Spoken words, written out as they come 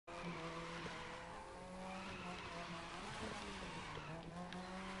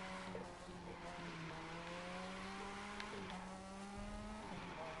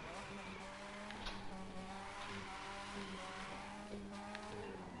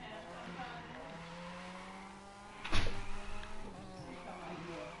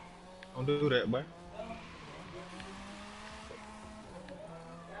Don't do that, boy.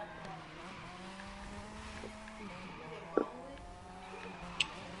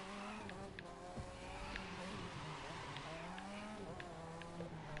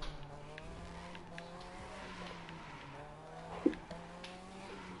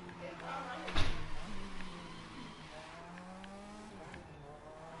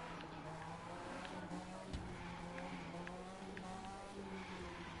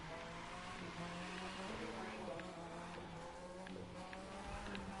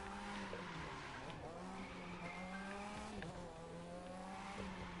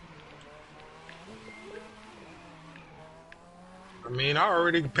 I mean, I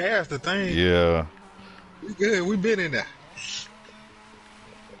already passed the thing. Yeah. We good. We been in there.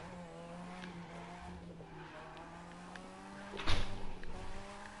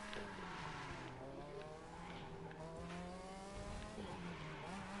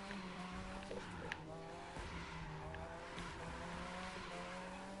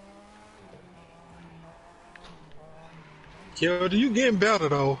 Yo, you getting better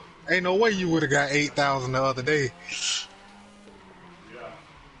though. Ain't no way you would have got 8,000 the other day.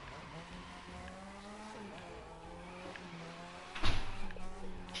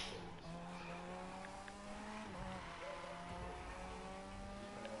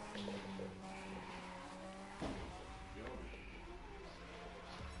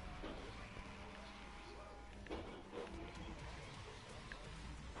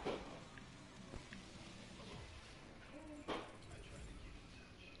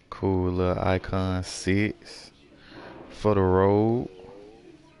 Cool little icon 6 for the road.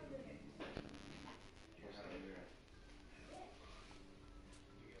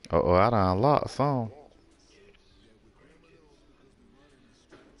 Uh-oh, I done unlocked some.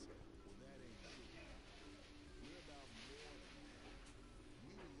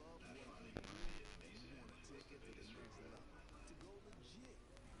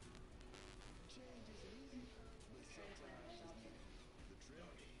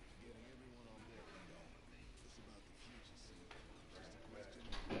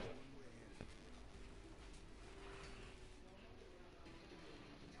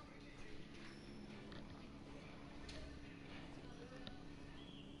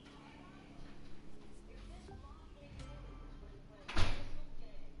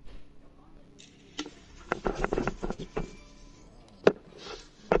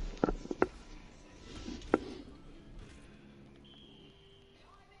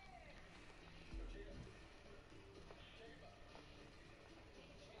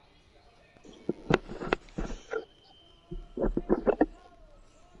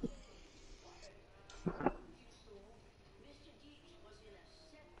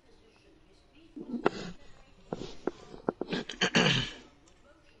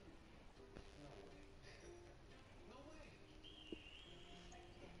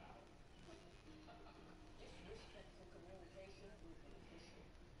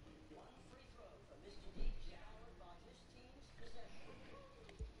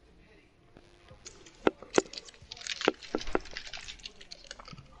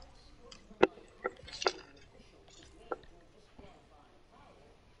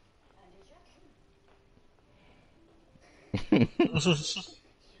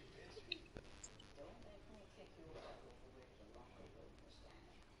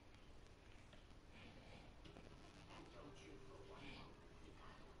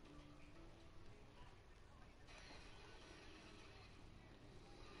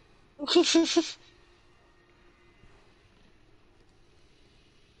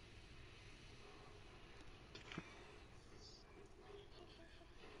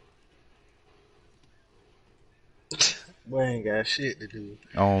 Boy, ain't got shit to do.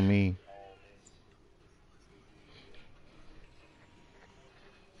 On me.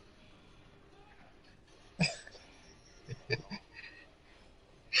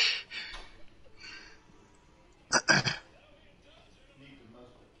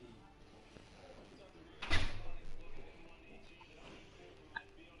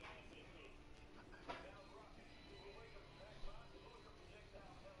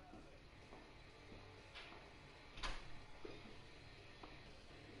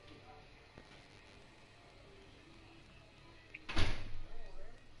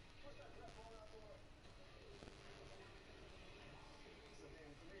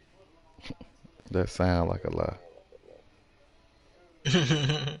 That sound like a lie.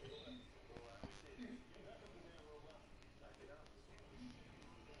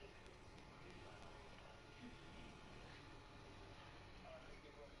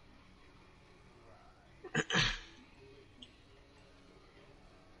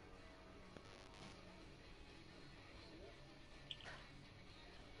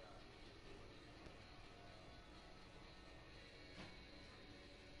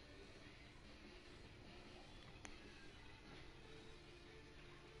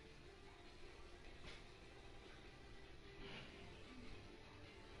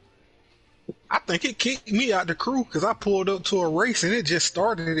 think it kicked me out the crew because I pulled up to a race and it just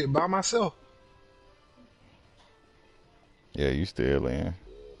started it by myself. Yeah, you still in.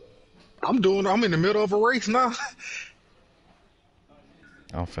 I'm in the middle of a race now.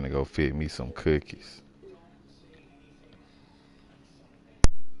 I'm finna go fit me some cookies.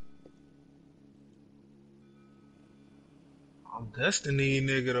 I'm Destiny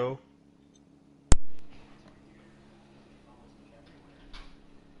nigga though.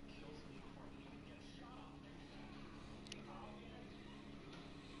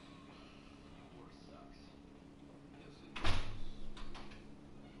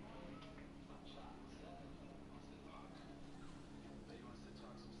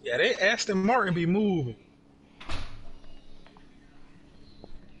 Yeah, they Aston Martin be moving.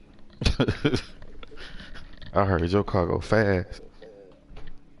 I heard your car go fast.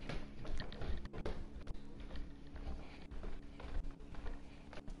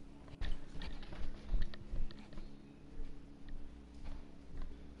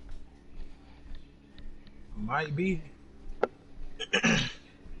 Might be.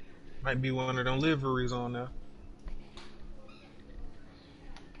 Might be one of them liveries on there.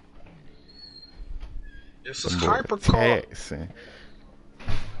 This is Them boy hypercar. taxing.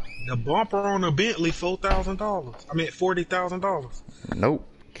 The bumper on the Bentley $4,000. I mean $40,000. Nope,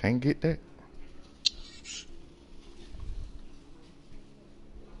 can't get that.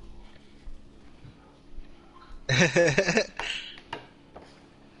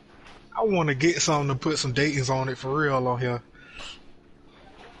 I want to get something to put some datings on it for real on here.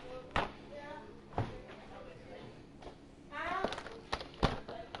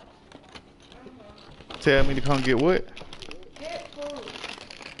 Tell me to come get what?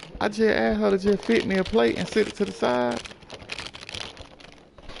 I just asked her to just fit me a plate and sit it to the side.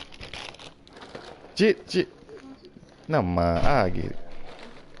 Jit. Never mind, I'll get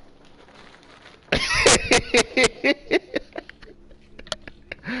it.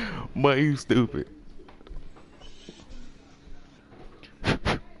 But you stupid.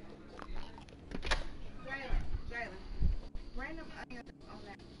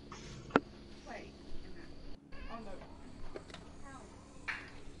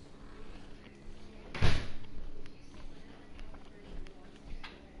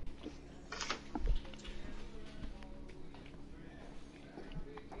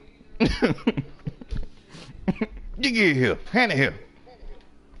 You get here. Hand it here.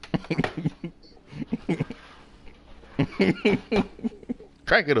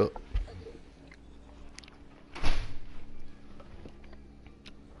 Crank it up.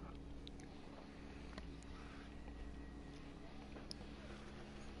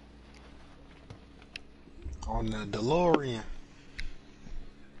 On the DeLorean.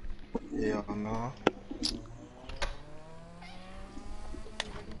 Yeah, no.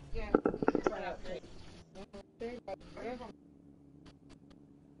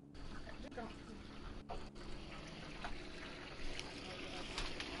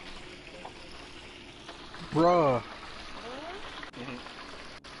 Bruh.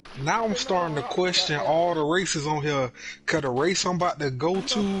 Now I'm starting to question all the races on here. Cause the race I'm about to go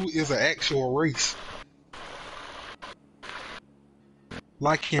to is an actual race.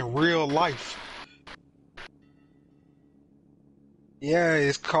 Like in real life. Yeah,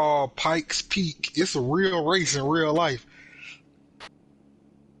 it's called Pikes Peak. It's a real race in real life.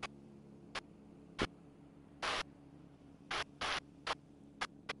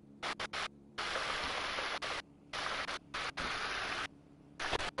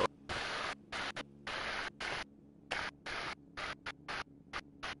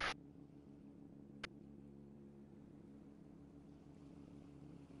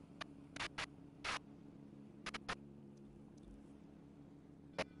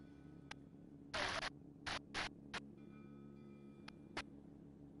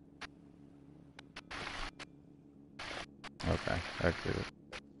 Okay, that's good.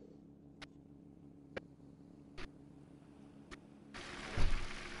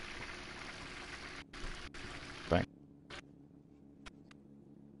 Thank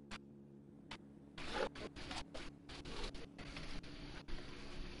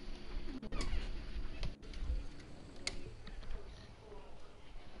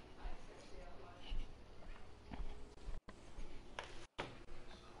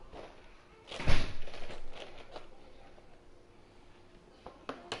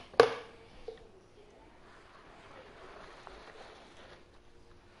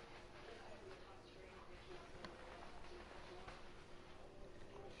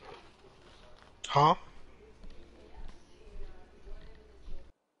Huh?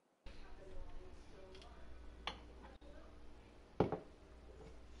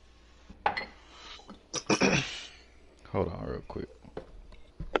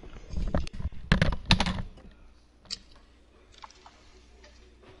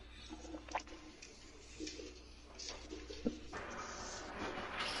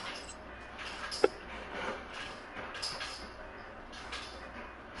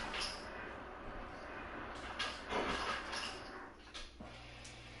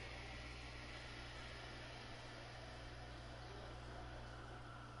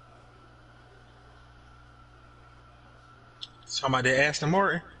 Talking about that Aston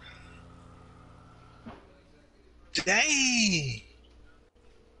Martin. Dang!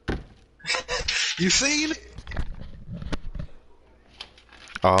 You seen it?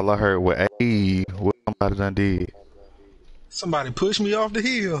 All I heard was, "Hey, what somebody done did." Somebody pushed me off the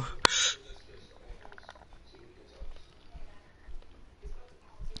hill.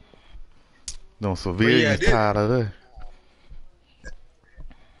 Them But yeah, civilians tired of that.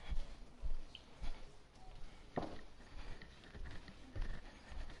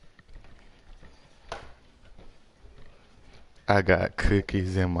 I got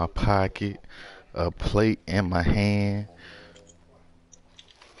cookies in my pocket, a plate in my hand.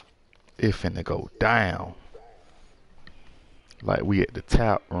 It finna go down. Like we at the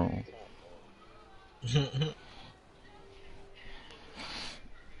tap room.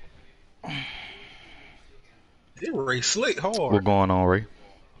 it race slick What hard. going on, Ray?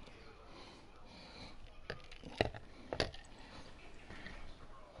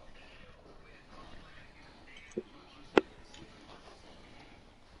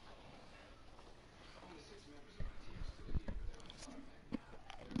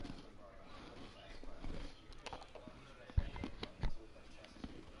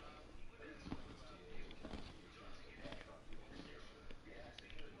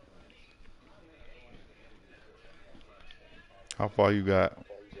 How far you got?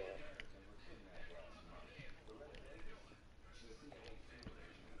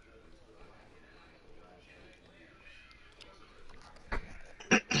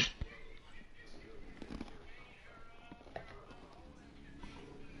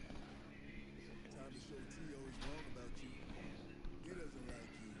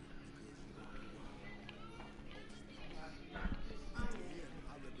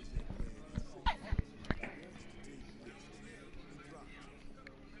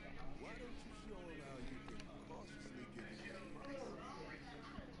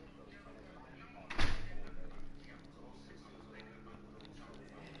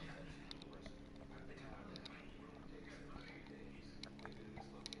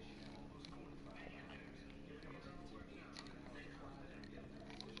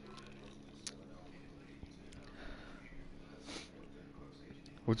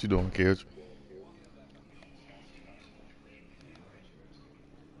 What you doing, kids?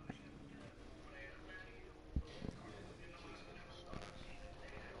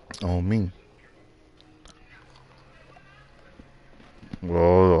 On me.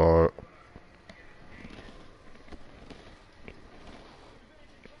 Well,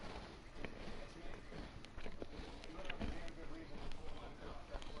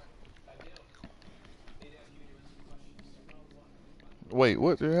 wait,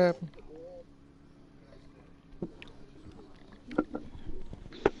 what just happened?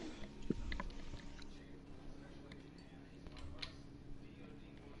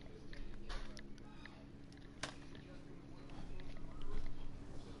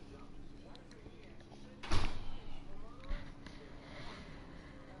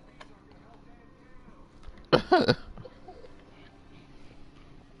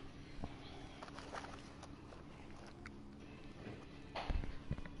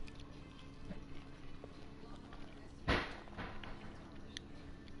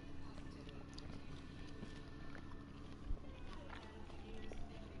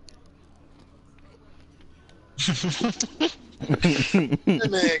 That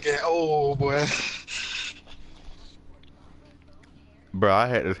man get old, boy. Bro, I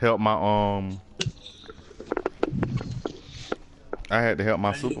had to help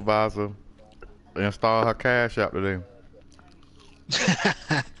my supervisor install her cash app today.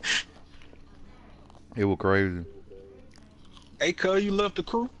 It was crazy. Hey, cuz, you left the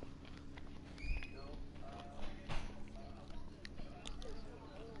crew?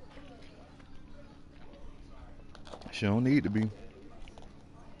 She don't need to be.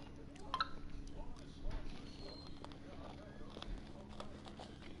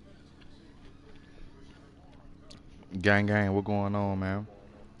 Gang gang, what going on, man?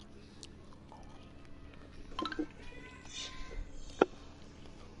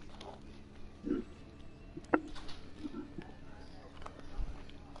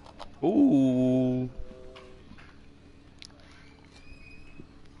 Ooh.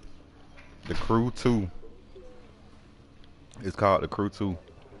 The Crew 2. It's called the Crew 2.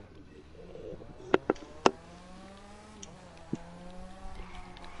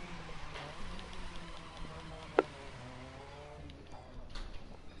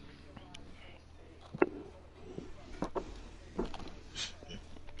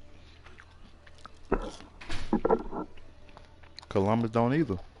 Columbus don't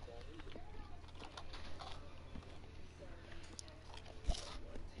either.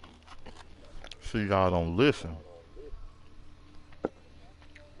 See, y'all don't listen.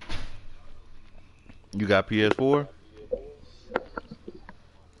 You got PS4?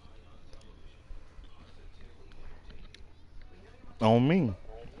 On me.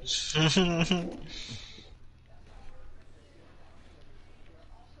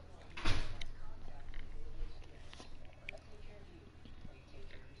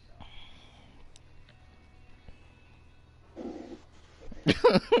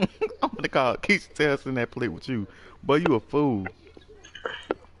 I'm gonna call Keith Tess in that plate with you. Boy, you a fool.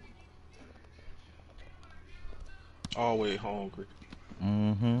 Always hungry.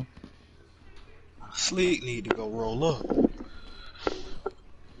 Mm-hmm. Sleep need to go roll up.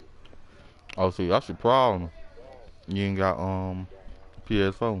 Oh, see, that's your problem. You ain't got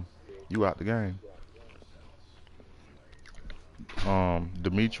PS4. You out the game.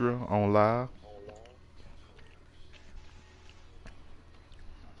 Demetria on live.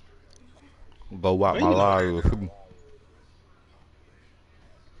 Go watch Well, my you know live that with girl. me.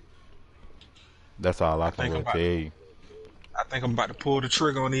 That's all I I can think I'm really about tell to. you. I think I'm about to pull the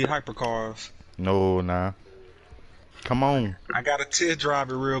trigger on these hypercars. No, nah. Come on. I gotta test drive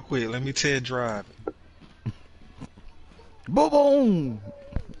it real quick. Let me test drive it. Boom, boom.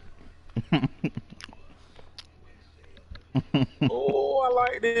 Oh, I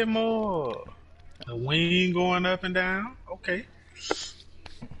like that more. The wing going up and down. Okay.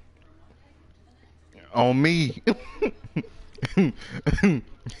 On me. Hear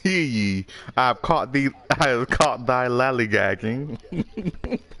ye. I have caught thy lollygagging.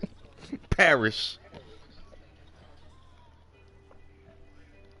 Perish.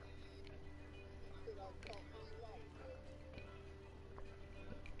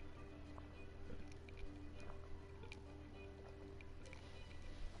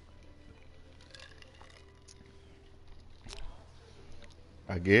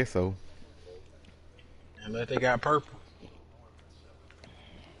 I guess so. Unless they got purple.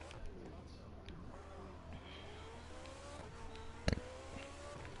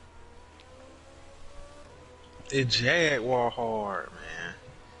 It Jaguar hard, man.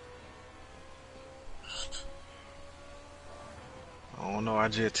 I don't know. I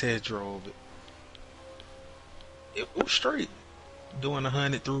just test drove it. It was straight. Doing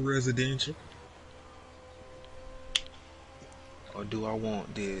 100 through residential. Or do I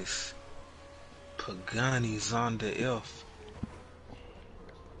want this Pagani Zonda F?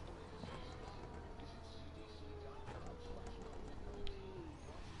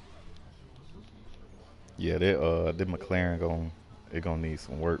 Yeah, that McLaren gonna need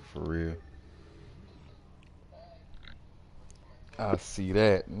some work for real. I see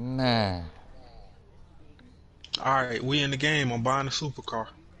that. Nah. Alright, we in the game. I'm buying a supercar.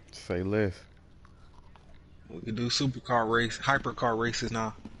 Say less. We can do supercar race, hypercar races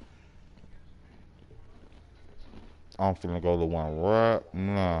now. I'm finna go to one right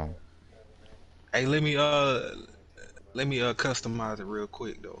now. Hey, let me customize it real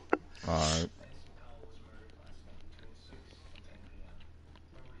quick though. Alright.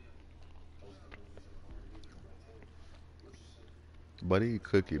 Buddy,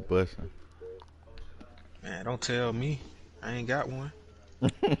 cookie busting. Man, don't tell me. I ain't got one.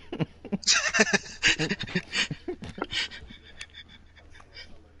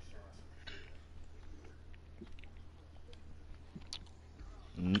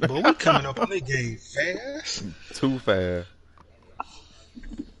 But we coming up on the game fast. Too fast.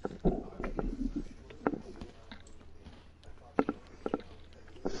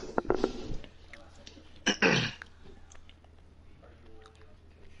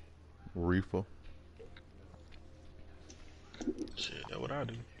 Reefer. Shit, that's what I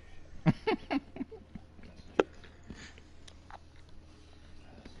do.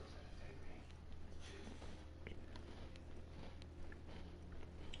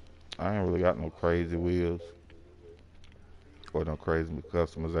 I ain't really got no crazy wheels or no crazy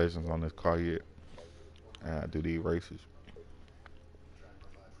customizations on this car yet. And I do these races.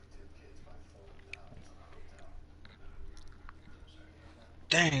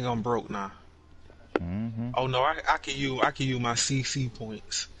 Dang, I'm broke now. Mm-hmm. Oh no, I can use my CC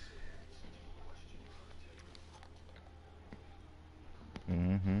points.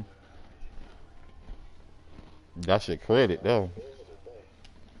 Mm-hmm. That's your credit though.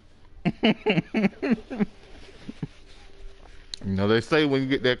 You know they say when you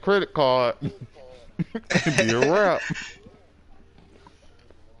get that credit card, it be a wrap.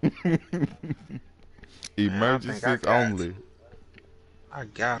 Man, I think Emergencies only. I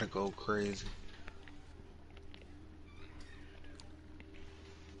gotta go crazy.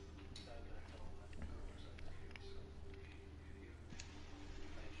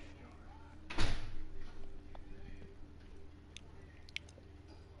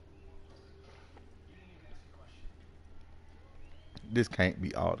 This can't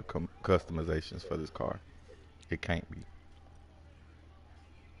be all the customizations for this car. It can't be.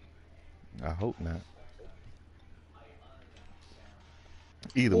 I hope not.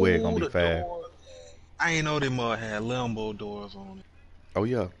 Either way, it's gonna Ooh, be the fast. door. I ain't know they mud had Lambo doors on it. Oh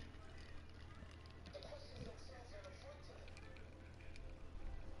yeah.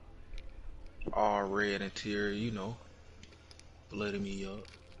 All red interior, blooding me up.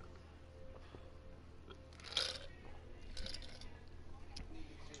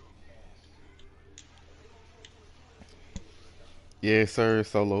 Yes, sir,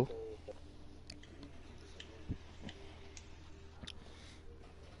 Solo.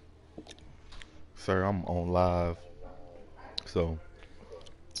 Sir, I'm on live, so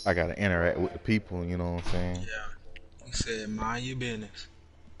I gotta interact with the people. You know what I'm saying? Yeah, he said, mind your business.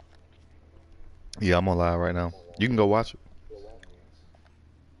 Yeah, I'm on live right now. You can go watch it.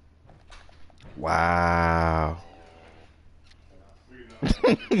 Wow.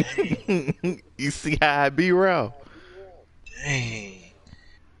 Dang, You see how I be, Ralph? dang.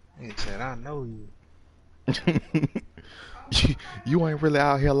 He said, I know you. you, you ain't really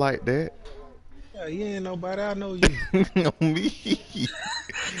out here like that. Yeah, you ain't nobody. I know you. Me.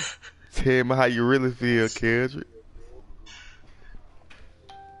 Tell me how you really feel, Kendrick.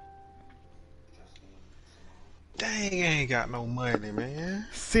 Dang, I ain't got no money, man.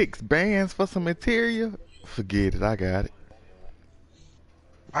 6 bands for some material? Forget it, I got it.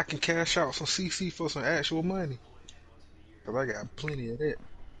 I can cash out some CC for some actual money. Cause I got plenty of that.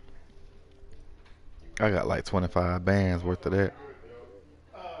 I got like 25 bands worth of that.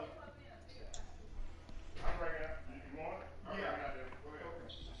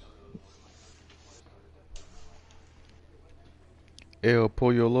 El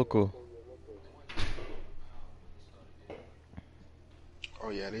Pollo Loco. Oh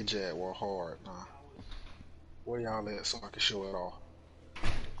yeah, they Jaguar hard. Nah, where y'all at so I can show it off?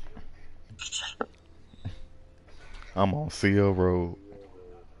 I'm on Seal Road.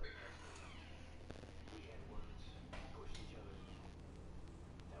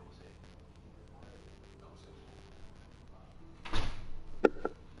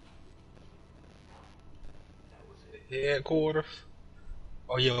 Headquarters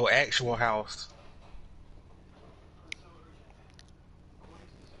or your actual house?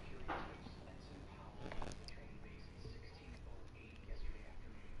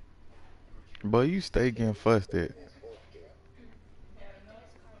 But you stay getting fussed at.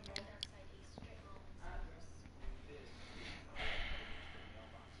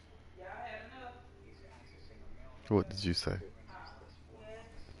 What did you say?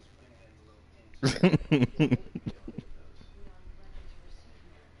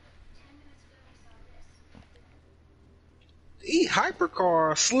 These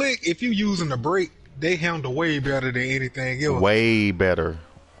hypercars slick. If you using the brake, they handle way better than anything else. Way better.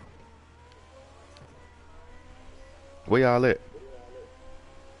 Where y'all at?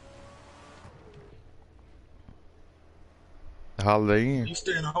 Holiday Inn. You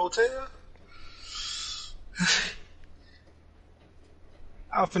stay in a hotel?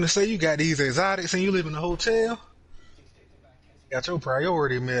 I was finna say you got these exotics and you live in a hotel. Got your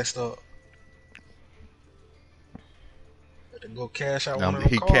priority messed up. Better go cash out one of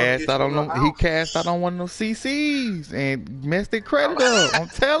them He cars and cashed get out you a on little them. He cashed out house. on one of them CCs and messed their credit up. I'm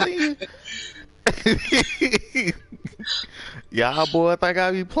telling you. Y'all boy think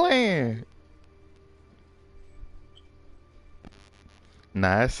I be playing.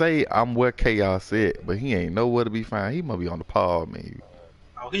 Nah, I say I'm where Chaos at, but he ain't nowhere to be found. He must be on the pod, maybe.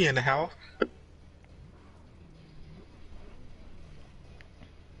 Oh, he in the house.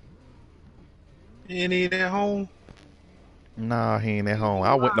 He ain't even at home. Nah, he ain't at He home. be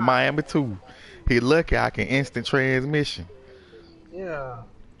I went to lying. Miami too. He lucky I can instant transmission Yeah.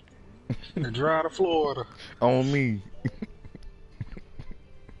 Finna drive to Florida. on me.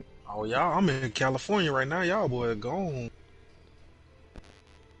 Oh, y'all, I'm in California right now. Y'all boy gone.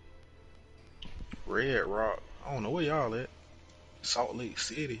 Red Rock. I don't know where y'all at. Salt Lake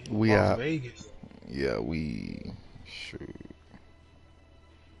City, We Las out. Vegas. Yeah, we. Shoot.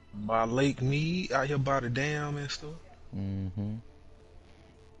 By Lake Mead, out here by the dam and stuff. Mm-hmm.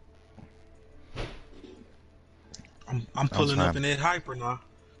 I'm I'm pulling up trying. in that hyper now.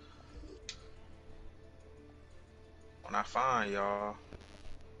 When I find y'all.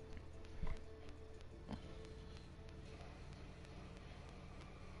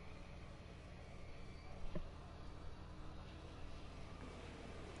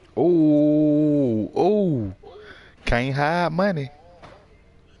 Oh, oh. Can't hide money.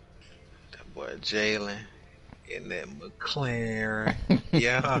 That boy Jalen in that McLaren.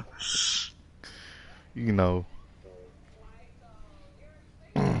 Yeah. You know.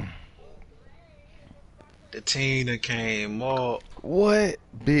 The team that came up. What?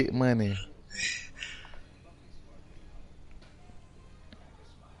 Big money.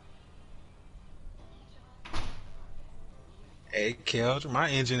 Hey, Kel, my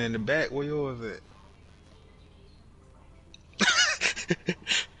engine in the back. Where yours at?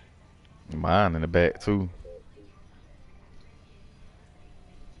 Mine in the back too.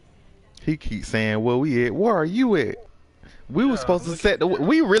 He keeps saying, "Where we at? Where are you at? We were Yeah, supposed to look at set the. that.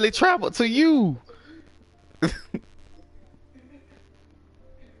 We really traveled to you."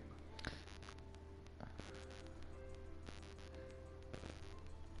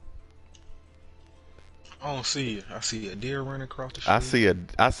 I don't see it. I see a deer running across the street.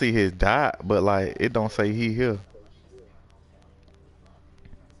 I see his dot, but like it don't say he here.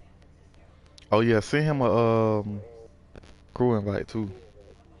 Oh yeah, send him a crew invite too.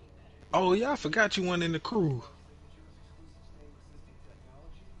 Oh yeah, I forgot you went in the crew.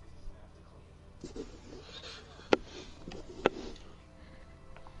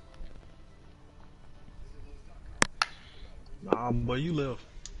 Nah, but you left.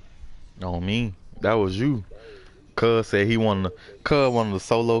 On me, that was you. Cuz said Cuz wanted a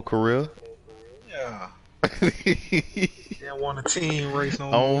solo career. Yeah. Didn't want a team race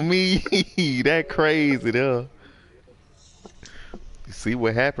no more. On me, that crazy there. You see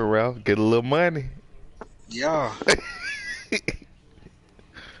what happened, Ralph? Get a little money. Yeah.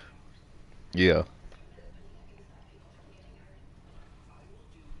 Yeah,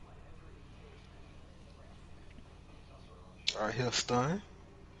 Right here, stun.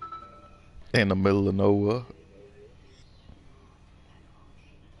 in the middle of nowhere.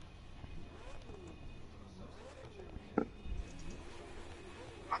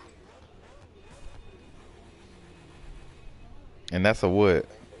 And that's a what?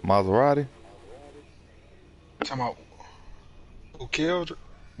 Maserati? Talking about who killed her?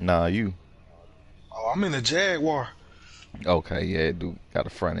 Nah, you. Oh, I'm in a Jaguar. Okay, yeah, dude. Got a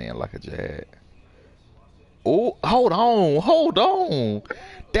front end like a Jag. Oh, hold on.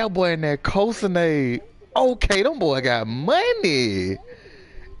 That boy in that Cosinade. Okay, them boy got money.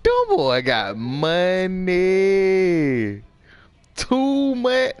 Them boy got money. Too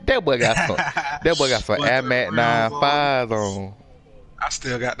much. That boy got some But the AMAT rims on. 95s on. I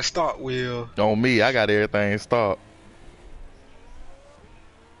still got the start wheel. On me, I got everything stopped.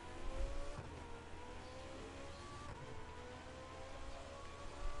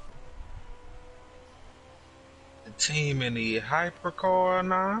 The team in the hypercar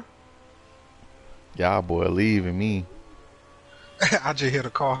now. Y'all boy leaving me. I just hit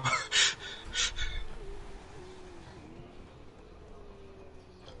a car.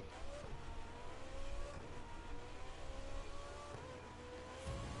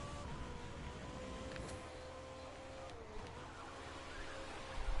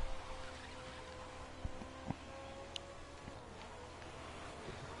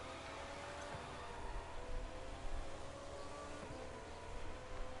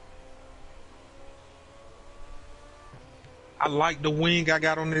 I like the wing I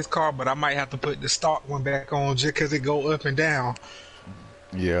got on this car, but I might have to put the stock one back on just because it go up and down.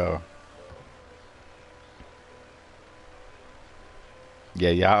 Yeah.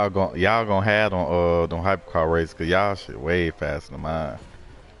 Yeah, y'all gonna have them hypercar races cause y'all shit way faster than mine.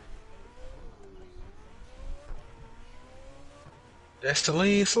 That's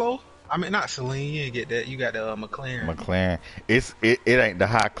Celine slow? I mean, not Celine. You didn't get that. You got the McLaren. McLaren. It ain't the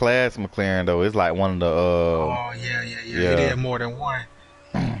high class McLaren though. It's like one of the Oh yeah. It yeah. is more than one.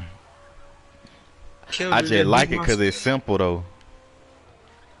 I Killed just that beat like it my cause it's stick. simple though.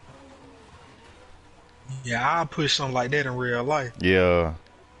 Yeah, I'll push something like that in real life. Yeah.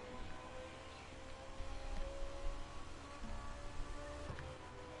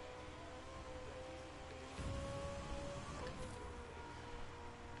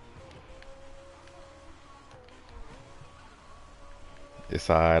 It's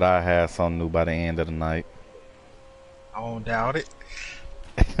alright. I have something new by the end of the night. I don't doubt it.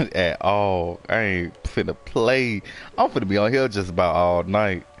 At all. I ain't finna play. I'm finna be on here just about all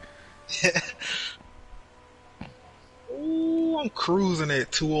night. Ooh, I'm cruising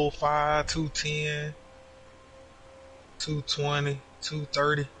at 205, 210, 220,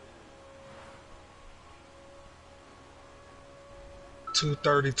 230,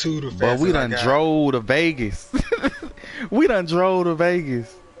 232. The But we fastest I done got. drove to Vegas. We done drove to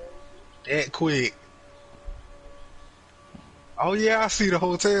Vegas. That quick. Oh yeah, I see the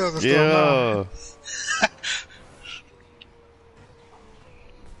hotels and stuff now. Yeah.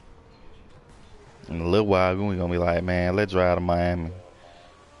 In a little while, we gonna be like, man, let's drive to Miami.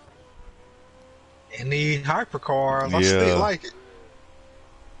 And these hypercars, I still Yeah. like it.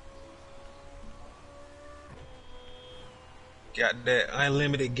 Got that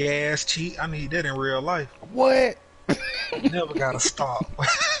unlimited gas cheat. I need that in real life. What? Never gotta stop.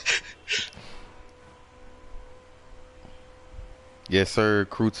 Yes, sir.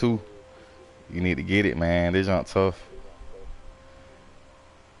 Crew 2. You need to get it, man. This junk tough.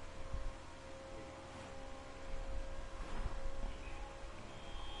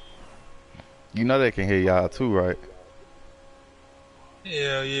 You know they can hear y'all too, right?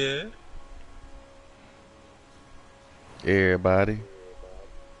 Hell yeah. Everybody.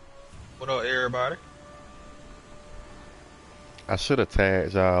 What up, everybody? I should have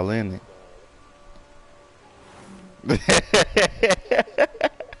tagged y'all in it.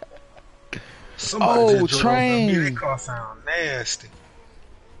 Somebody Oh, just drove up me. That train. car sound nasty.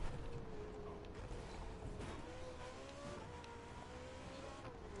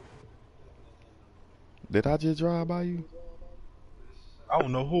 Did I just drive by you? I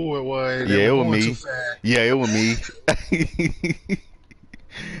don't know who it was. They Yeah, it were was going too me. fast. Yeah, it was me.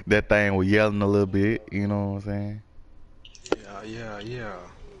 That thing was yelling a little bit, you know what I'm saying? Yeah, yeah, yeah.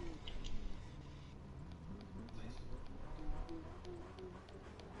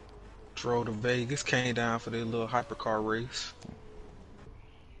 Drove to Vegas, came down for their little hypercar race.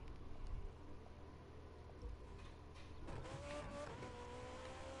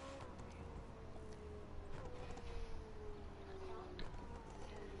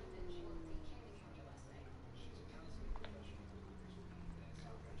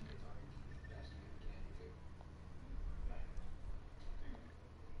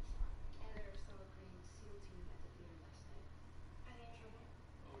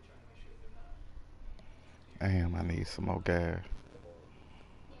 Damn, I need some more gas.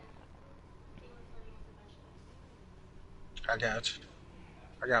 I got you.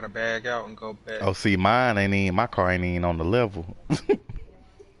 I gotta bag out and go back. Oh, see, mine ain't even, my car ain't even on the level.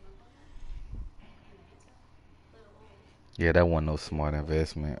 Yeah, that wasn't no smart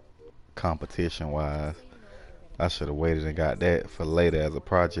investment, competition-wise. I should have waited and got that for later as a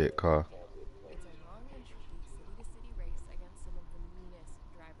project car. It's a long and tricky city-to-city race against some of the meanest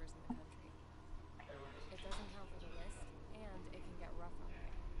drivers in the country. It doesn't count for the list, and it can get rough on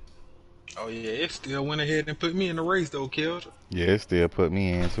the way. Oh yeah, it still went ahead and put me in the race though, Killed. Yeah, it still put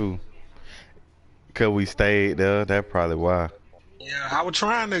me in too. Cause we stayed there, that's probably why. Yeah, I was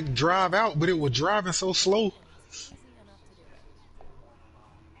trying to drive out, but it was driving so slow. Easy enough to do it.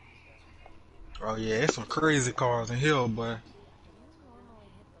 Oh yeah, it's some crazy cars in here, but You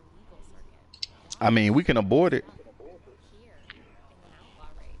normally hit the legal circuit, don't I you? mean, we can abort it, Here, in an outlaw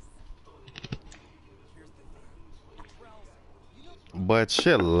race. but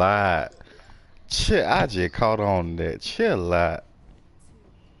chill out. Chill, I just caught on that. Chill out.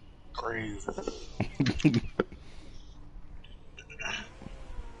 crazy.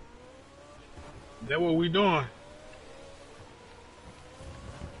 That what we doing?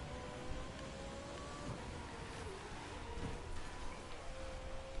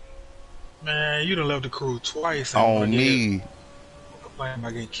 Man, you done left the crew twice and wanna On get me, complain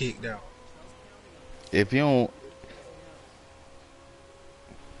about getting kicked out. if you don't,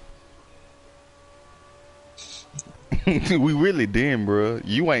 we really didn't, bro.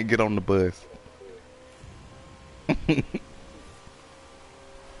 You ain't get on the bus.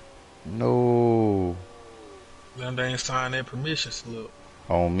 No, Them they ain't signed that permission slip.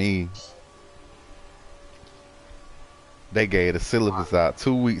 on me. They gave the syllabus out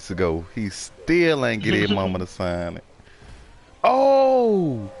 2 weeks ago. He still ain't get his mama to sign it.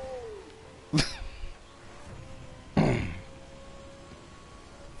 Oh,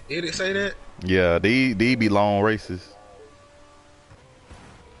 Did it say that? yeah, these be long races.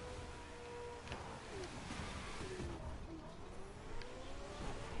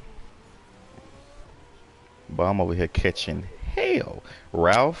 But I'm over here catching hell.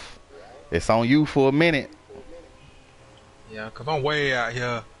 Ralph, it's on you for a minute. Yeah, cause I'm way out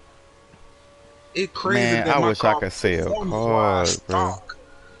here. It crazy Man, that I my wish I car could sell performance wise cars, bro. stock.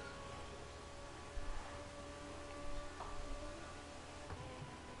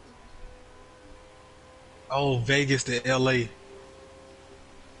 Oh, Vegas to LA.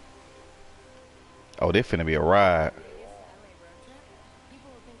 Oh, this finna be a ride. Vegas to LA road trip?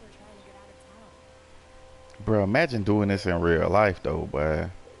 People will think we're trying to get out of town. Bro, imagine doing this in real life, though, boy.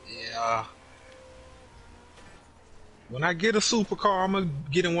 Yeah. When I get a supercar, I'm gonna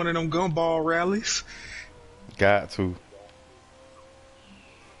get in one of them gumball rallies. Got to.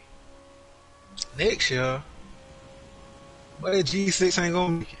 Next year. But that G6 ain't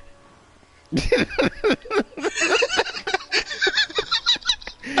gonna make it.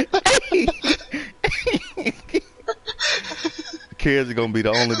 Kids are gonna be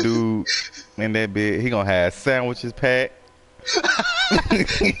the only dude in that bed. He gonna have sandwiches packed.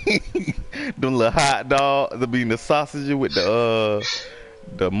 Them little hot dog, the being the sausage with the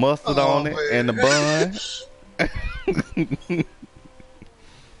mustard on Oh it and the man. bun.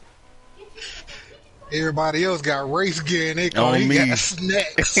 Everybody else got race gear in their car. On He got me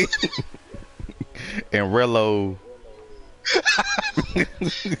snacks. and Rello.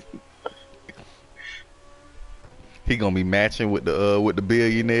 He gonna be matching with the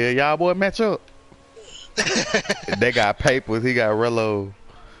billionaire. Y'all boy match up. They got papers. He got Rello.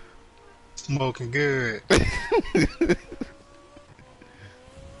 Smoking good.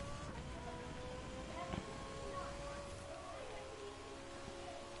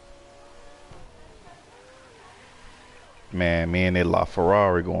 Man, me and that La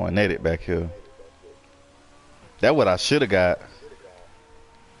Ferrari going at it back here. That what I should have got.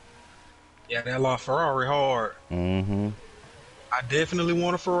 Yeah, that La Ferrari hard. Mm-hmm. I definitely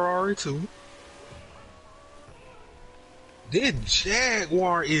want a Ferrari too. This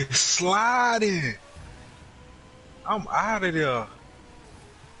Jaguar is sliding. I'm out of there.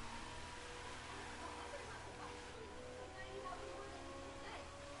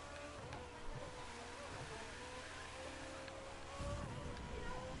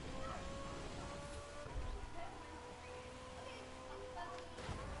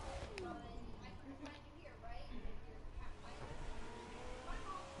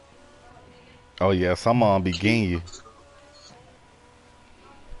 Oh yeah, some on begin you.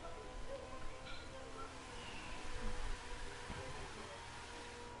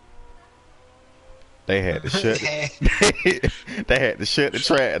 They had to shut. They had to shut the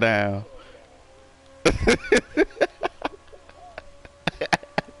track down.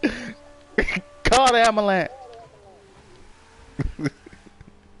 Call the ambulance.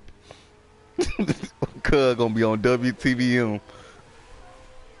 Cuz gonna be on WTVM.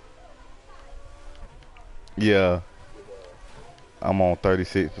 Yeah. I'm on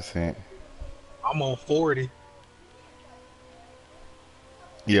 36%. I'm on 40.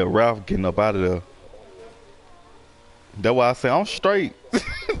 Yeah, Ralph getting up out of there. That's why I say I'm straight.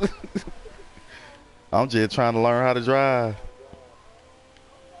 I'm just trying to learn how to drive.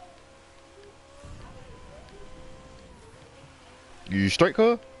 You straight,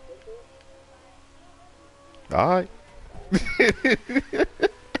 cuz? Alright.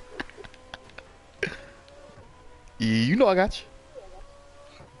 You know I got you.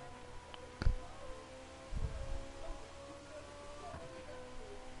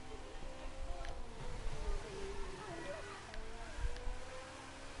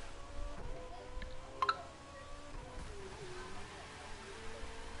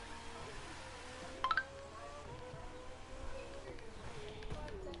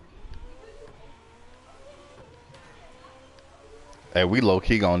 Hey, we low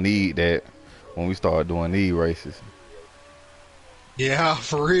key gonna need that when we start doing these races. Yeah,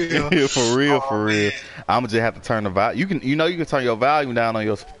 for real. For real, Oh for real. man. I'ma just have to turn the volume. You can turn your volume down on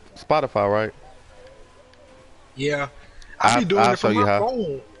your Spotify, right? Yeah. I be doing I'll it show from you my how.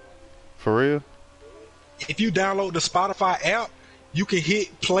 phone. For real? If you download the Spotify app, you can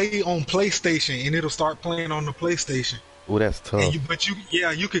hit play on PlayStation and it'll start playing on the PlayStation. Oh, that's And tough.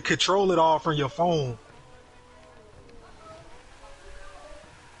 you could control it all from your phone.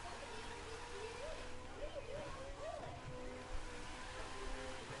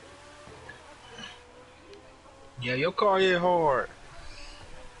 Yeah, your car is hard.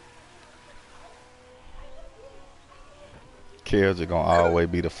 Kels are gonna always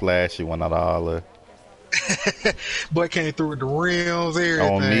be the flashy one out of all of Boy came through with the rims,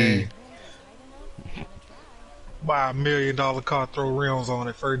 on me. everything. Buy $1 million car, throw rims on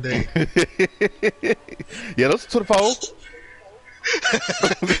it first day. Yeah, those to the pole.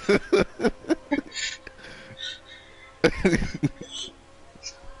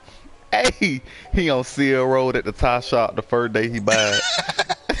 Hey, he on Seal Road at the tie shop the first day he buy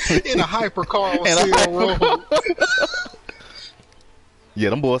it. In a hypercar on And a Seal Road. Yeah,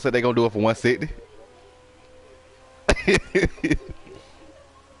 them boys said they gonna do it for 160.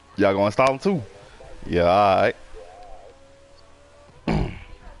 Y'all gonna install them too? Yeah, alright. I've got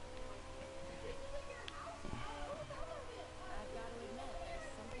to admit, there's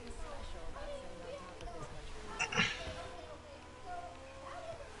something special about sitting on top of this much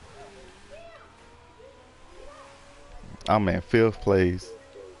power. I'm in 5th place.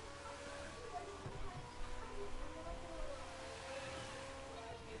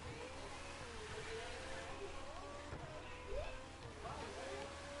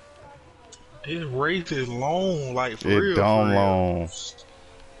 This race is long, like for It real, for dumb real. long.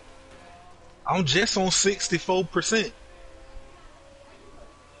 I'm just on 64%.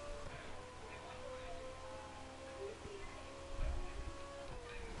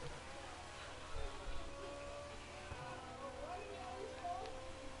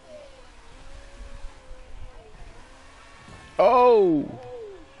 go.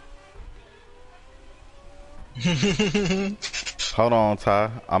 Hold on,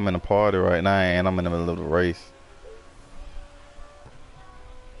 Ty. I'm in a party right now, and I'm in the middle of the race.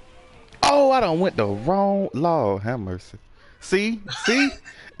 Oh, I done went the wrong. Lord have mercy. See? See?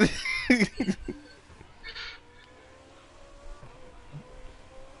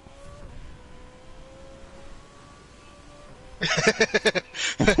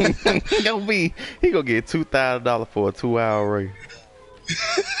 He gonna get $2,000 for a 2-hour race.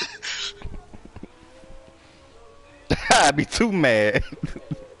 I'd be too mad.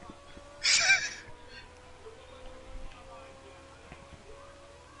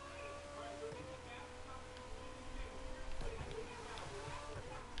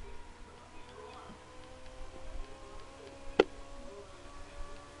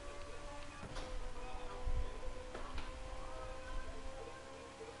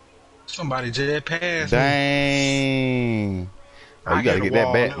 Somebody jet past me. Dang. Oh, I you gotta hit a get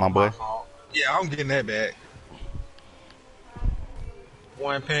that wall. back, That my was my boy. fault. Yeah, I'm getting that back.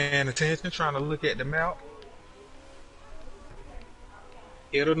 One paying attention, trying to look at the map.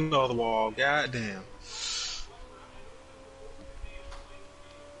 Hit another wall. Goddamn.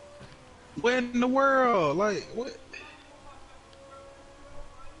 What in the world? Like, what?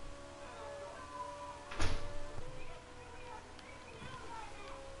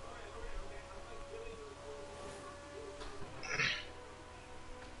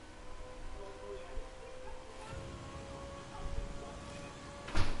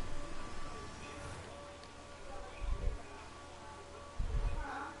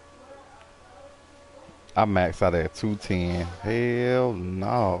 I maxed out at 210. Hell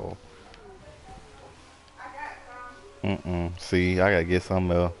no. See, I gotta get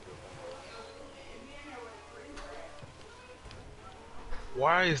something else.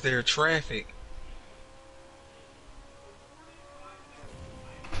 Why is there traffic?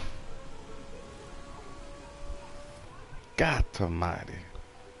 God almighty.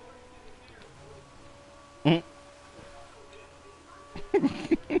 Mm.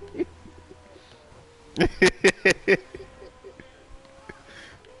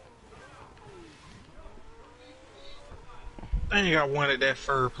 I ain't got one at that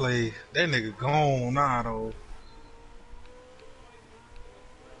fur play. That nigga gone now though.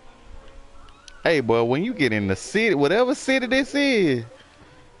 Hey, boy, when you get in the city, whatever city this is,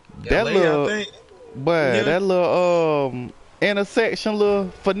 that LA, I little, think. boy, Yeah. that little intersection, little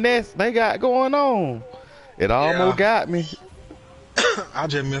finesse they got going on, it almost Yeah. got me. I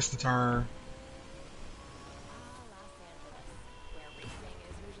just missed the turn. Los Angeles, where racing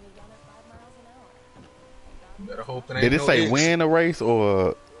is usually done at 5 miles an hour. Thank God Better hope it Did ain't it no say X. win a race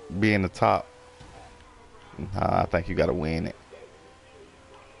or be in the top? I think you gotta win it.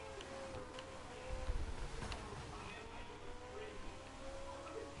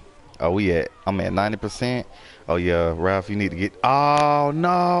 Oh, I'm at 90%. Oh yeah, Ralph, you need to get. Oh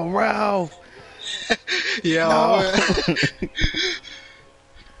no, Ralph. No. Yeah.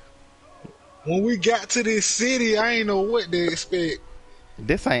 When we got to this city, I ain't know what to expect.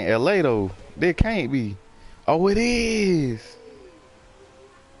 This ain't LA though. This can't be. Oh, it is.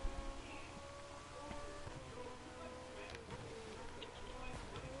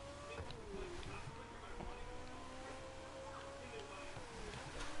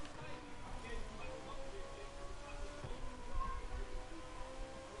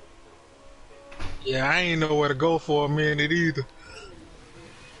 Yeah, I ain't know where to go for a minute either.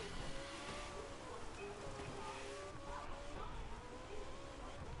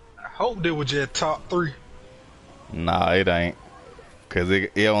 I hope they were just top three. Nah, it ain't. Cause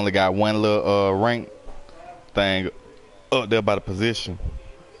it only got one little rank thing up there by the position.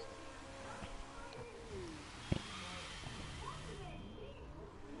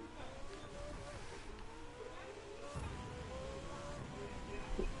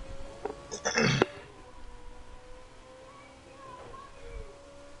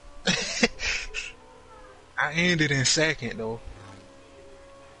 I ended in second though.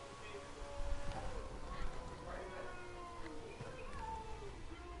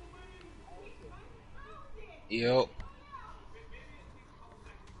 Yep.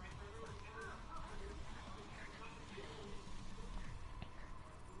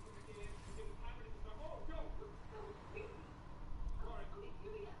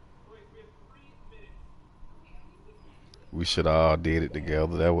 We should all did it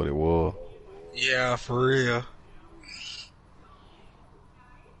together. That's what it was. Yeah, for real.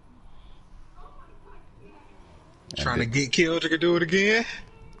 And Trying to get killed, you can do it again.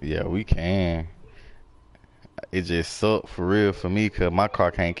 yeah, we can. It just sucked for real for me because my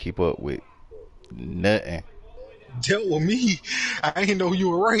car can't keep up with nothing. Dealt with me. I ain't know you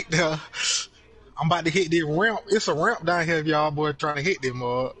were right there. I'm about to hit this ramp. It's a ramp down here if y'all boy trying to hit them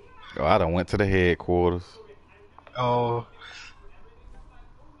up. Oh, I done went to the headquarters. Oh,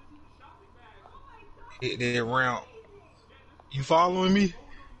 hit that ramp. You following me?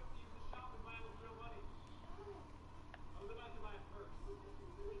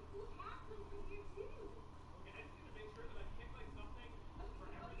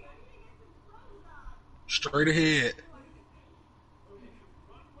 Straight ahead.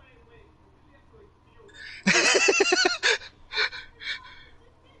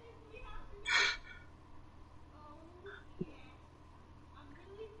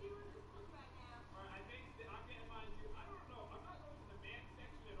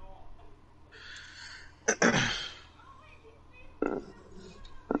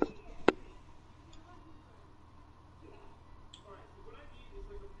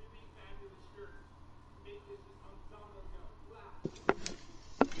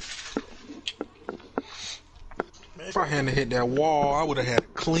 Man, if I hadn't hit that wall, I would have had a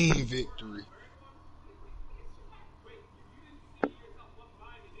clean victory.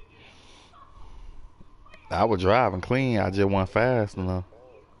 I was driving clean. I just went fast enough.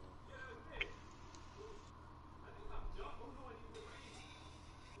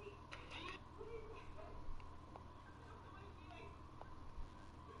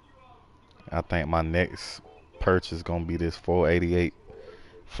 I think my next purchase gonna be this 488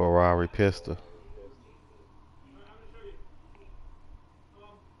 Ferrari pistol.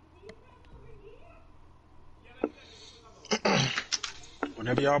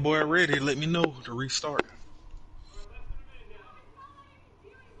 Whenever y'all boy ready, let me know to restart.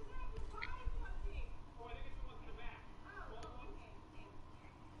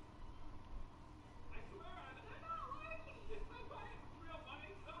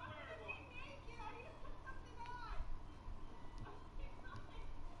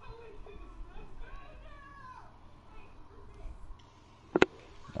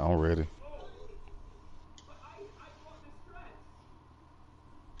 I'm ready.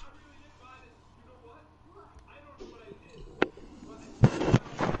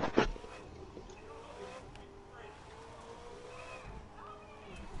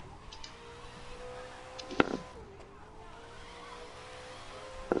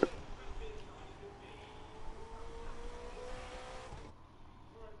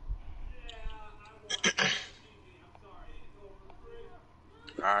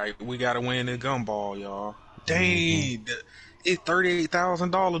 Alright, we gotta win this gumball, y'all. Hmm. Dang, it's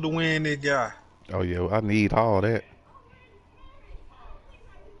 $38,000 to win this guy. Oh yeah, I need all that.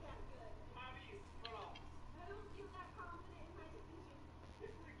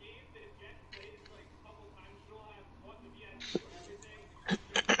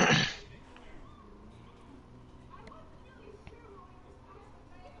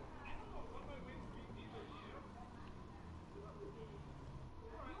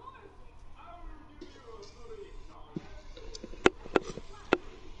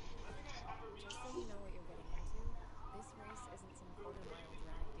 Just so you know what you're getting into, this race isn't some quarter-mile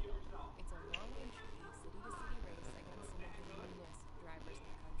drag deal. It's a long and tricky city-to-city race against some of the meanest drivers in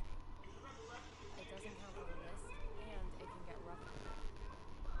the country. It doesn't count for the list, and it can get rough out there.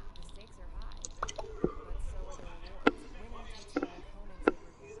 The stakes are high, but so are the rewards. Winning takes you on Conan's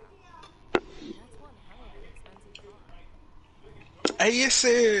Riviera. That's one hell of an expensive car. But Hey, not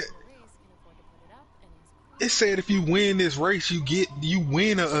everyone in the race can afford to put it up and is it cruising said around if you town. win this race, you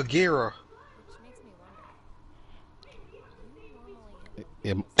win a Agera. Which makes me wonder, you normally hit the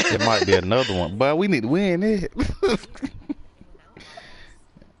It, most it speed might be limits another one, but we need to win it. in an outlaw race?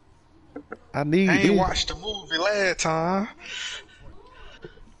 I I need ain't this. watched the movie last time.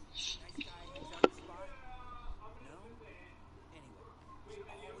 Nice guy hangs out at the spot? No? Anyway, he's always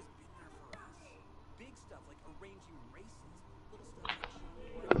been there for us. Big stuff like arranging races. Little stuff like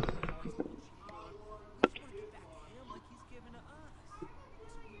showing where I can get parts a little cheaper. We just want to give back to him like he's given to us.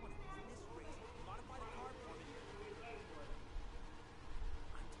 So we want to win this race, modify the car for him, and pay him for it. I'm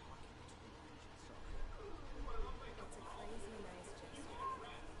talking too much, sorry. It's a crazy nice gesture, but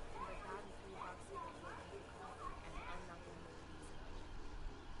that $3 will get you a cup of coffee, and I'm not gonna make it easy on you.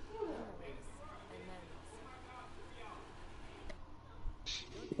 Win the race, and then we'll see.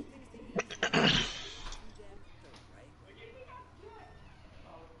 Don't do things the easy way. Do them thorough, right?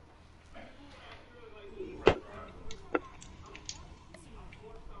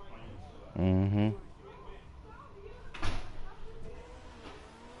 Hmm.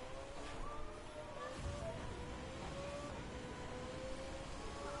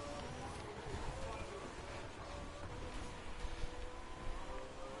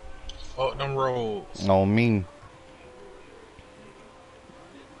 Fuck them roads. On me.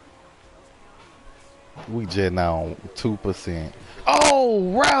 We just now on 2%.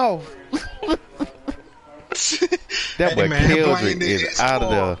 Oh, Ralph! That Hey boy man, blame Keldrick the is out of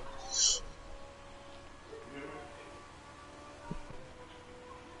X4.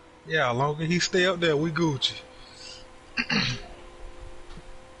 there. Yeah, longer he stay up there, we Gucci.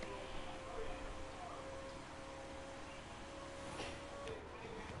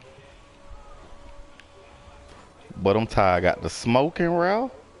 But I'm tired. Got the smoking,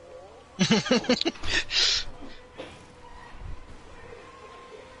 Ralph.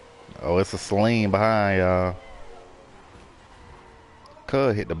 Oh, it's a sling behind y'all.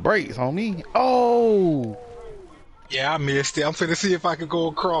 Cuz hit the brakes on me. Oh! Yeah, I missed it. I'm finna see if I can go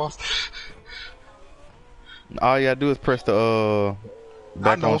across. All you gotta do is press the I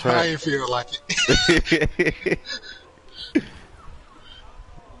back on know, I track. ain't feel like it.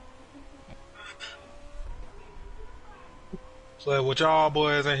 So with y'all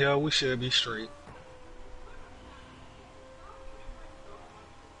boys in here, we should be straight.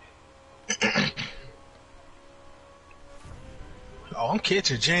 Oh, I'm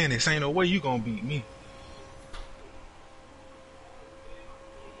catching Janice. Ain't no way you gonna beat me.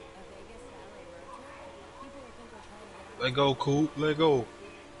 A Vegas to LA road trip? People will think we're trying to get out Let of go, town. Coop. Let go.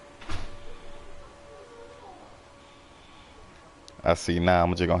 I see now.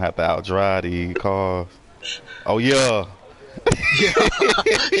 I'm just gonna have to outdrive these cars. Oh yeah. Yeah,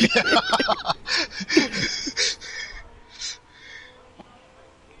 yeah.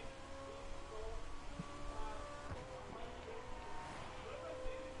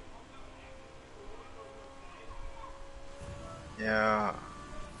 Yeah.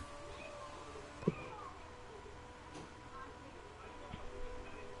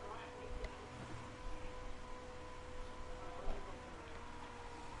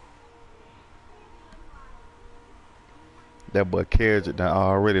 That boy Carriage done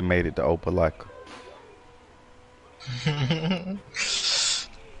already made it to Opelika.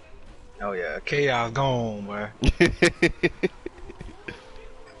 Oh yeah, chaos gone, boy.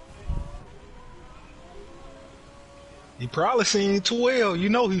 He probably seen 12. You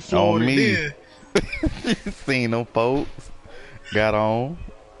know he On floored it me. then. Seen them folks. Got on.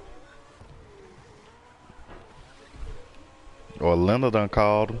 Or Linda done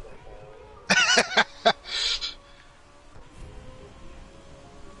called him.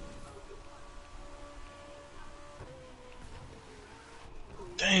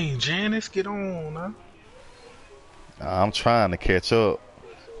 Dang, Janice, get on, huh? I'm trying to catch up.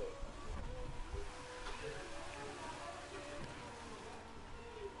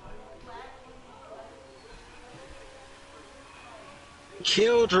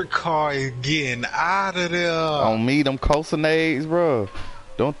 Kildred car is getting out of there. On me, them Cosinades, bro.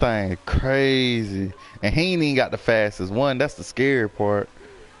 Them things crazy. And he ain't even got the fastest one. That's the scary part.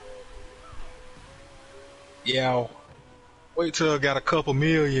 Yeah. Wait till I got a couple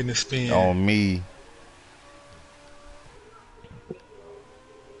million to spend. On me.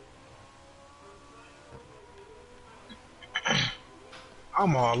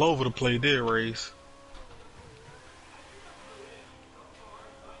 I'm all over the play this race.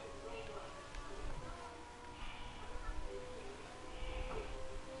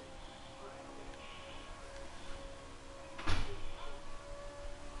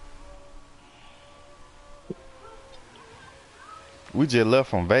 We just left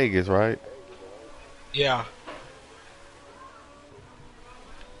from Vegas, right? Yeah.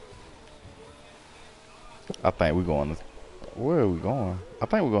 I think we're going to... Where are we going? I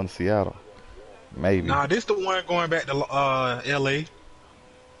think we're going to Seattle. Maybe. Nah, this the one going back to LA.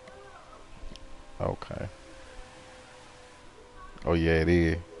 Okay. Oh, yeah, it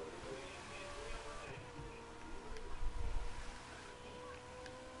is.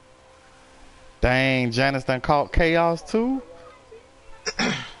 Dang, Janice done caught chaos too? He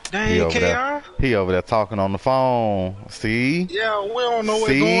Dang, over there. KR. He over there talking on the phone. See? Yeah, we don't know what's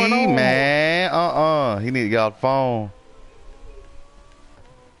going See, on. man. He need to get off the phone.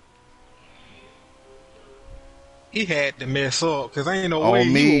 He had to mess up because ain't no way On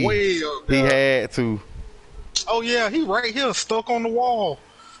he was me. way up He there. had to. Oh yeah, he right here stuck on the wall.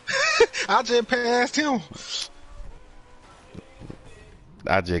 I just passed him.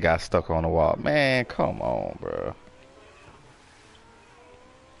 I just got stuck on the wall. Man, come on, bro.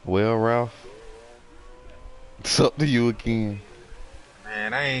 Well, Ralph, it's up to you again.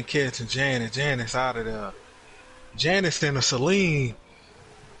 Man, I ain't catching Janice. Janice out of there. Janice in a Celine.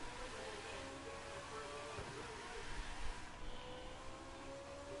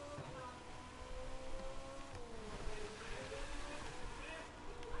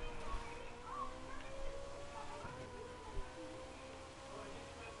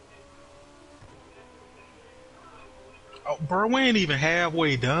 Bro, we ain't even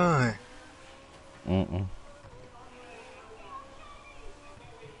halfway done. Mm-mm.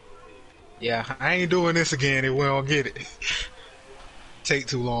 Yeah, I ain't doing this again if we don't get it. Take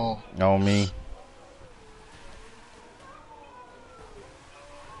too long. On me.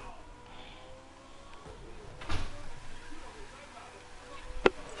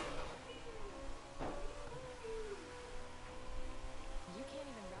 You can't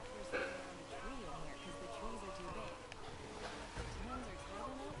even wrap yourself around a tree in here because the trees are too big. But if the turns are tight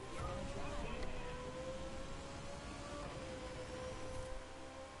enough, you're gonna try.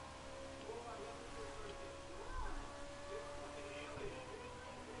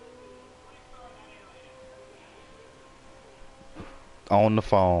 On the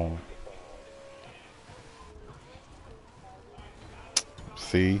phone.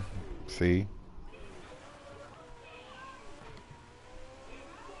 See? See?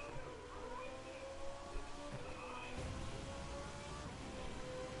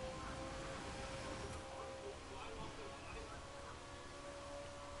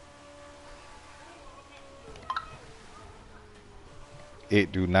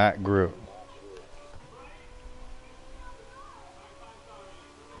 It do not grip.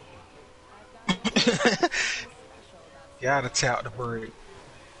 I've gotta admit, there's something special about seeing Gotta a race tap the live. brake.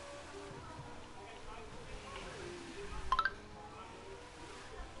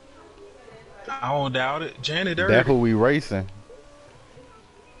 I don't doubt it. Janet That dirty. who we racing.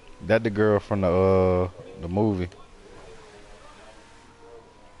 That the girl from the movie.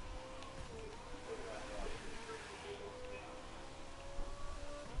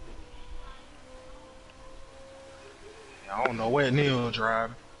 I don't know where Neil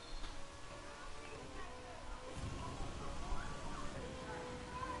driving.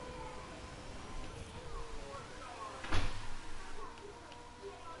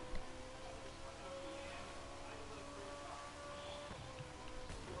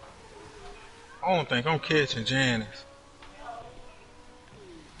 I don't think I'm catching Janice.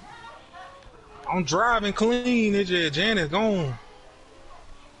 I'm driving clean. It's just Janice gone.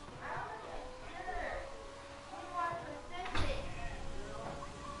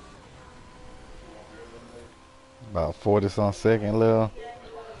 About 40 some second left.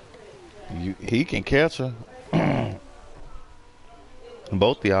 He can catch her.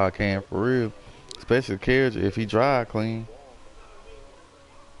 Both of y'all can for real. Especially carriage if he drive clean.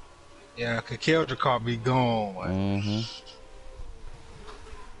 Yeah, could Keldra car be gone. Like, Mm-hmm.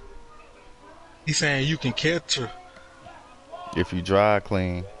 he's saying you can catch her. If you drive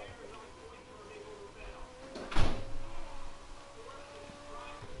clean.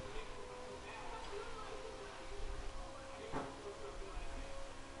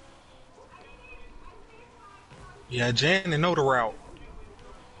 Yeah, Janet know the route.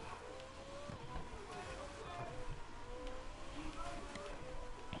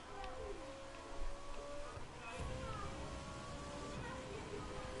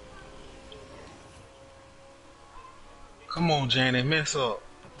 Come on, Janet, mess up.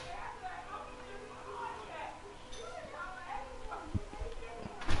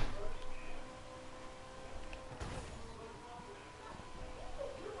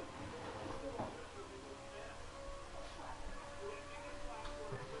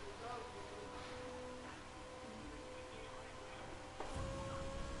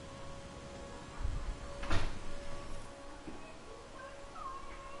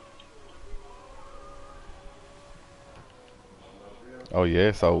 Oh yeah,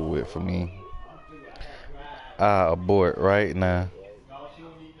 it's over with for me. I abort right now.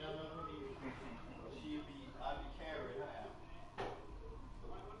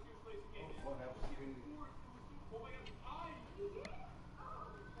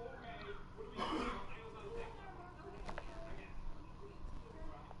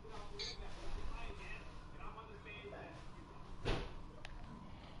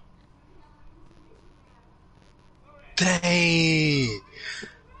 Dang.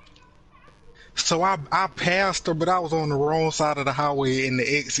 So I passed her, but I was on the wrong side of the highway and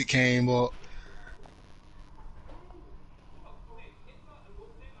the exit came up.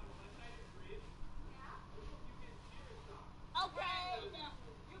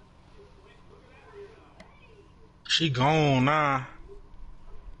 She gone now.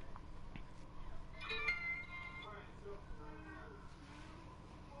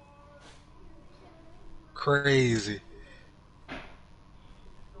 Crazy.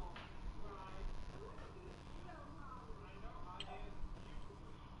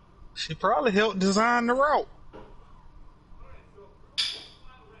 She probably helped design the route.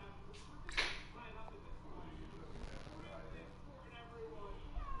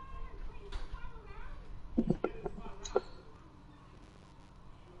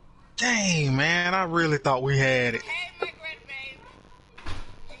 Dang, man, I really thought we had it. Hey, my grandbabe.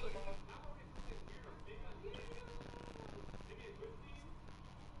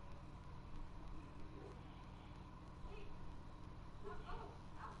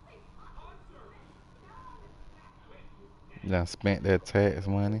 Done spent that tax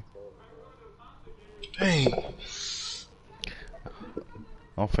money. Dang.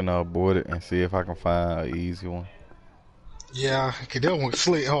 I'm finna abort it and see if I can find an easy one. Yeah, cause that one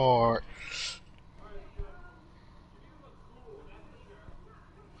slick hard.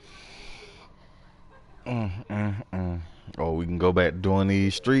 Oh, we can go back doing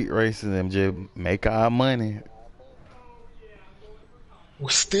these street races and just make our money. We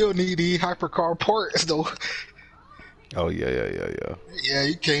still need these hypercar parts though. Oh yeah. Yeah,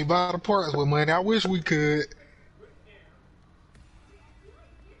 you can't buy the parts with money. I wish we could.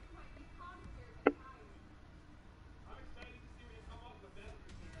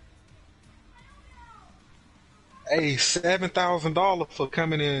 Hey, $7,000 for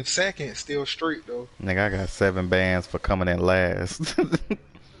coming in second, still street though. Nigga, I got 7 bands for coming in last.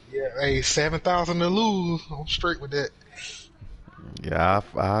 Yeah, hey, 7,000 to lose. I'm straight with that. Yeah,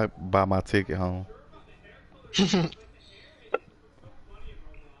 I buy my ticket home.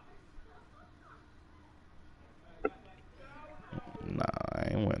 Nah, I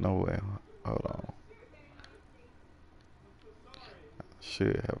ain't went nowhere. Hold on.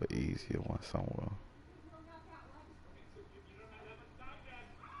 Should have an easier one somewhere.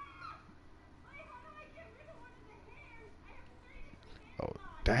 Oh,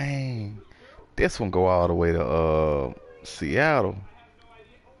 dang. This one go all the way to Seattle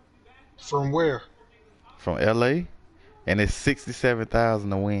From where? from LA, and it's 67,000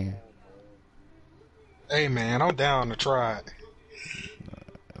 to win. Hey man, I'm down to try it.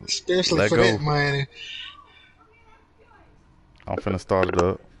 Especially Let for that go. money. I'm finna start it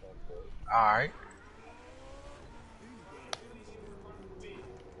up. Alright.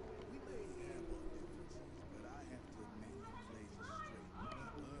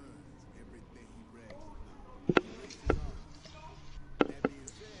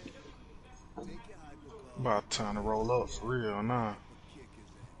 About time to roll up for real, nah.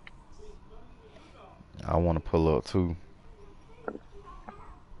 I want to pull up too.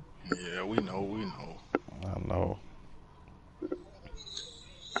 Yeah, we know. I know.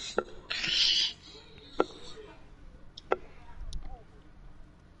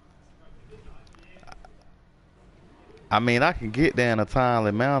 I mean, I can get there in a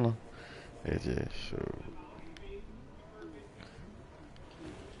timely manner. It just shoot.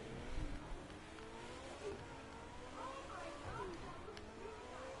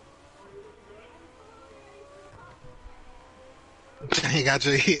 Dang, I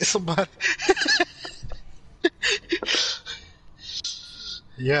just hit somebody.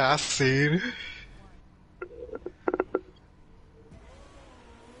 Yeah, I seen it.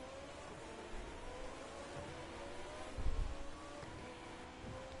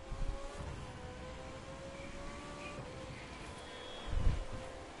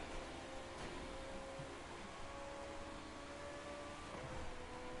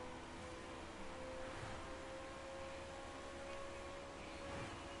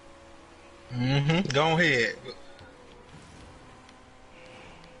 Go ahead.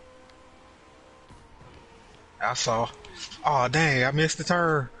 I saw. Oh dang, I missed the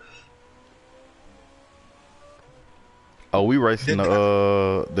turn. Oh, we racing Did I,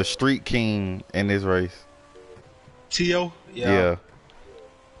 the Street King in this race. Tio? Yeah. Yeah.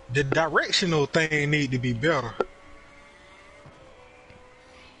 The directional thing need to be better.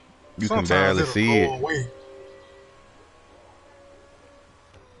 You can Sometimes barely it'll see go it. away.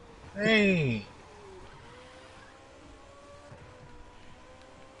 Dang.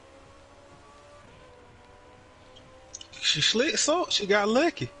 She slick so she got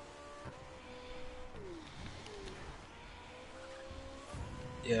lucky.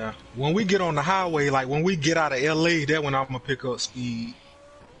 Yeah. When we get on the highway, like when we get out of LA, that when I'm gonna pick up speed.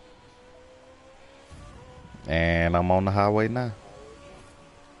 And I'm on the highway now.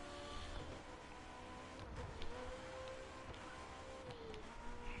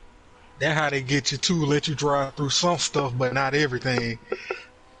 That's how they get you too, let you drive through some stuff, but not everything.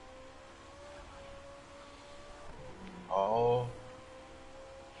 Oh.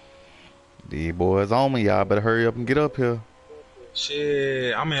 These boys on me. Y'all better hurry up and get up here.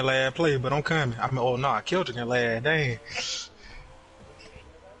 Shit, I'm in last place, but I'm coming. I mean, oh no, I killed it in last. Dang.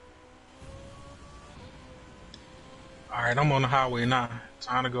 All right, I'm on the highway now.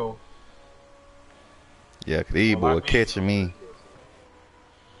 Time to go. Yeah, 'cause these Well, boys catching me.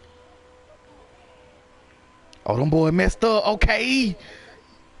 Oh, them boys messed up. Okay.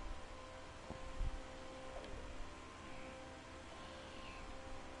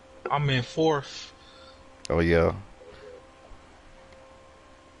 I'm in fourth. Oh yeah.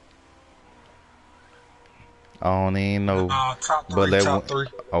 I don't even know. Nah, top But three, let top three.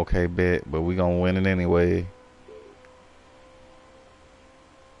 okay, bet. But we gonna win it anyway.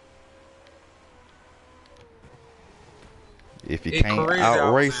 If you It can't crazy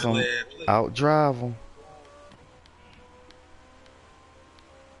I was outrace in them, last place. outdrive them.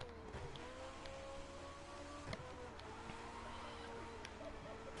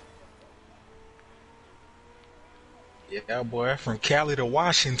 Yeah, boy, from Cali to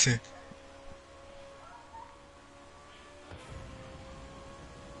Washington.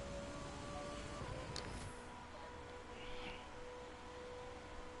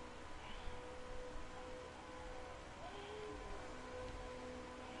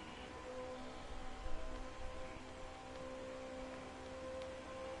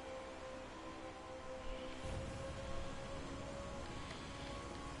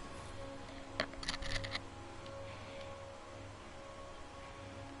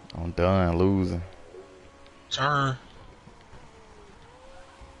 I'm done losing. Turn.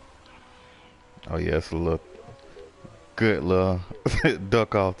 Oh yeah, it's a little good little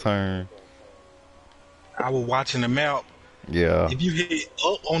duck off turn. I was watching the map. Yeah. If you hit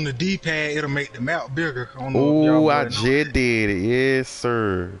up on the D-pad, it'll make the map bigger. I don't know if y'all Ooh, I boy know just that. did it. Yes,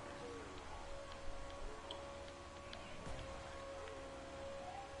 sir.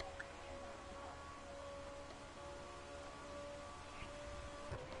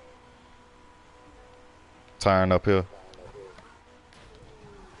 Turn up here.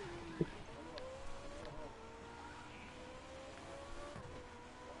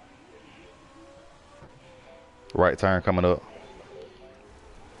 Right turn coming up.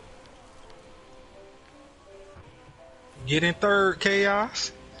 Get in third,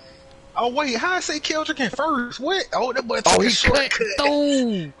 Chaos. Oh wait, how I say Keldrick in first? What? Oh, that boy Oh, took a he cut shortcut.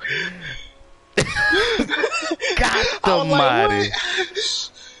 through. God I was like, almighty.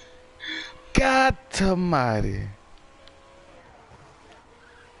 what? God almighty.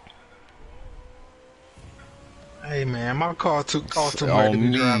 Hey man, my car cost too much to be On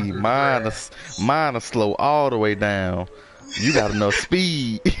driving me, through the grass. mine are slow all the way down. You got enough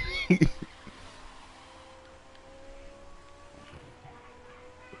speed.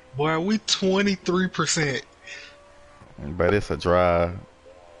 Boy, we 23%. But it's a drive.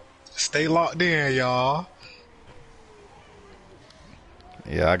 Stay locked in, y'all.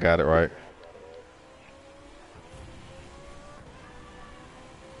 Yeah, I got it right.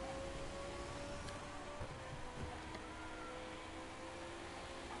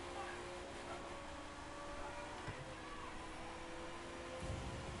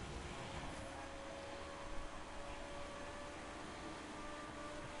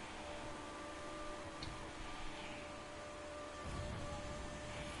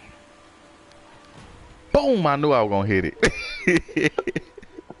 Boom! I knew I was gonna hit it.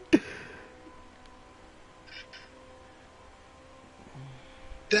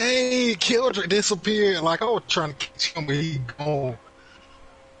 Dang, Keldrick disappeared. Like I was trying to catch him, but he gone.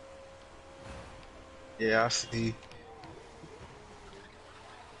 Yeah, I see.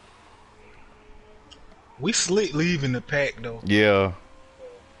 We slick leaving the pack though. Yeah.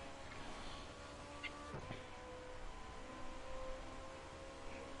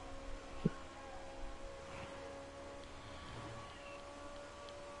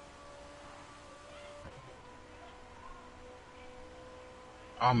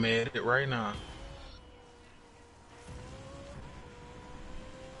 I'm at it right now.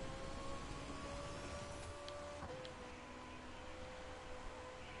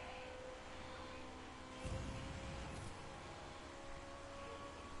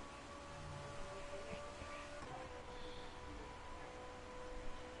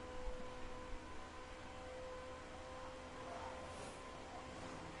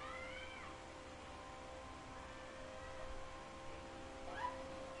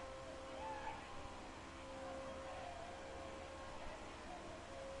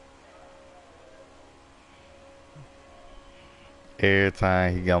 Every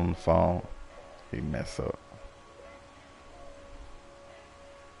time he get on the phone, he mess up.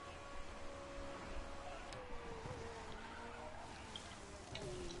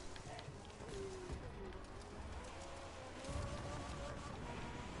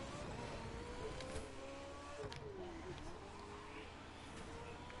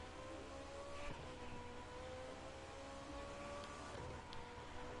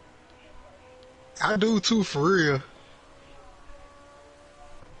 I do too, for real.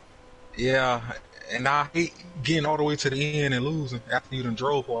 Yeah, and I hate getting all the way to the end and losing after you done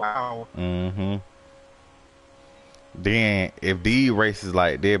drove for an hour. Mm-hmm. Then if these races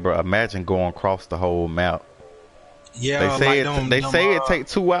like that, bro, imagine going across the whole map. They Yeah, say like it. them They them say it take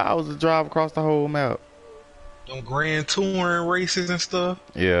 2 hours to drive across the whole map. them Grand Touring races and stuff.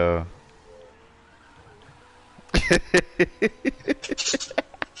 Yeah.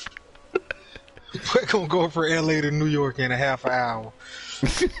 We're gonna go from LA to New York in a half an hour.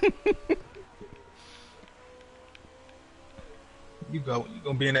 You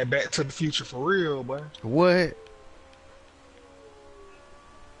gonna be in that Back to the Future for real, boy. What?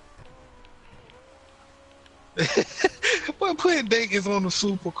 Boy, put Dakins on the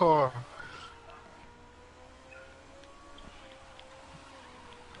supercar.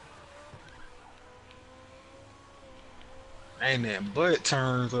 Ain't that butt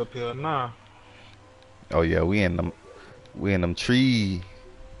turns up here now. Oh yeah, we in them. We in them trees.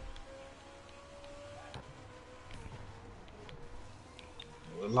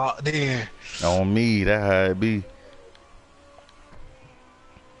 We're locked in. On me, that how it be.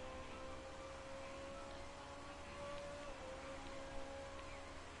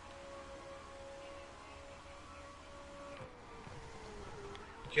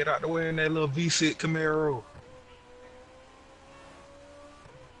 Get out the way in that little V6 Camaro.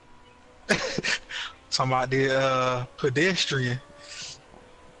 Talking about the pedestrian.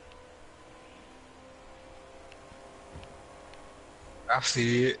 I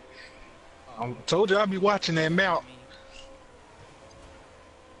see it. I told you I'd be watching that mount.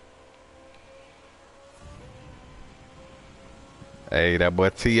 Hey, that boy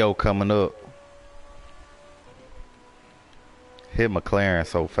T.O. coming up. Hit McLaren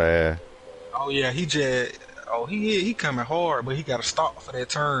so fast. Oh yeah, he just. Oh he coming hard, but he got to stop for that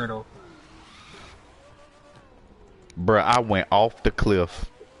turn though. Bruh, I went off the cliff.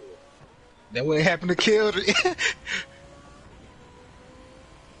 That what happened to kill.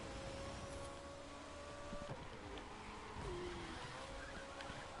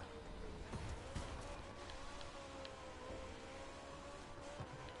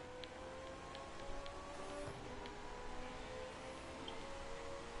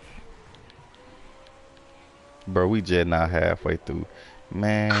 Bro, we just not halfway through.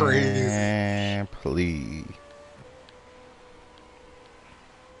 Crazy. Man, please.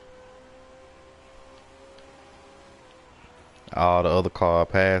 All the other car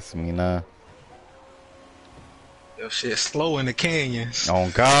passing me now. Yo, shit slow in the canyons.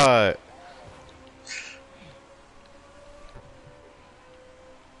 On God.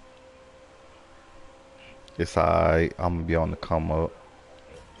 It's alright. I'm gonna be on the come up.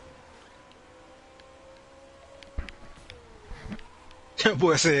 That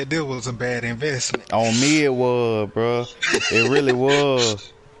boy said this was a bad investment. On me it was, bro. It really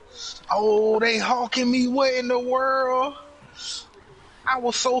was. Oh, they hawking me. What in the world? I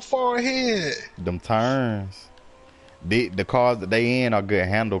was so far ahead. Them turns. The cars that they in are good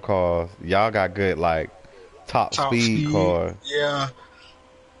handle cars. Y'all got good like top speed cars. Yeah.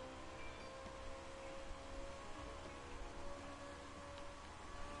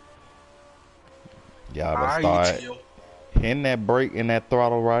 Y'all better Alright, start Tio. hitting that brake and that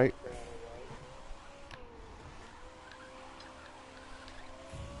throttle right.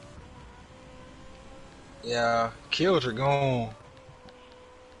 Yeah, Kildred gone.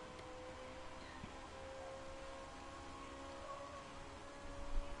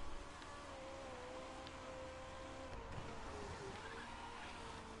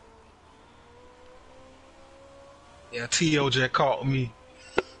 Yeah, Tio just caught me.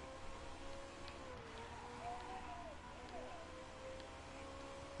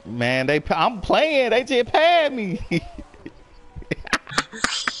 Man, I'm playing. They just passed me.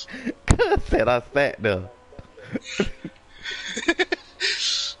 Said I sat there.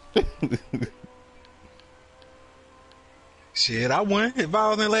 Shit, I won. If I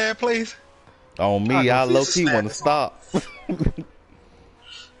was in last place, On me, I low key want to stop.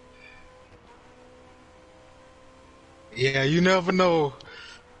 Yeah, you never know.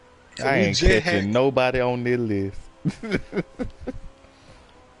 I ain't catching nobody on this list.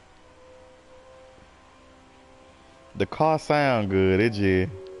 The car sound good. It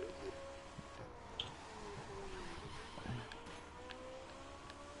just.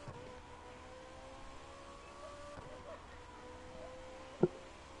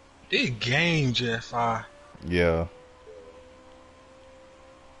 This game just fire. Yeah.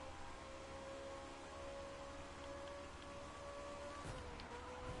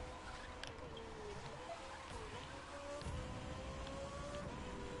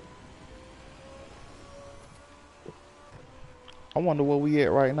 I wonder where we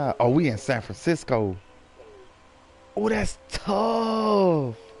at right now. Oh, we in San Francisco. Oh, that's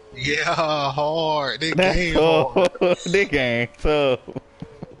tough. Yeah, hard. That That's game tough. hard. This game tough.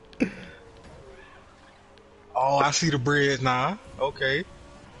 Oh, I see the bridge now. Okay,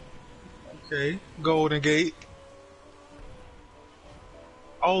 okay. Golden Gate.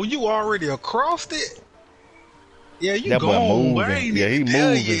 Oh, you already across it? Yeah, you That boy gone, but I moving. ain't Yeah, he even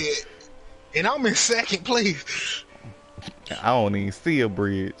there moving. yet. And I'm in second place. I don't even see a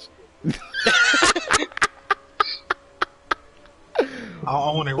bridge. I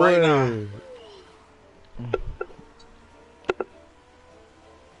own it right now. Boy.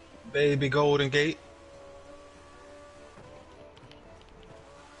 Baby Golden Gate.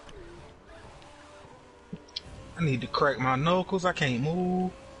 I need to crack my knuckles. I can't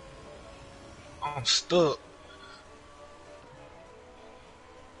move. I'm stuck.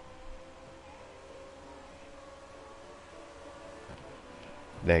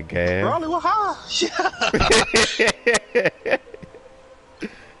 That gas. Probably was high. Yeah.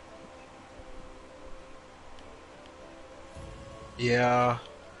 Yeah.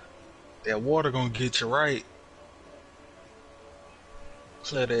 That water gonna get you right.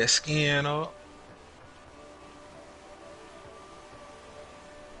 Clear that skin up.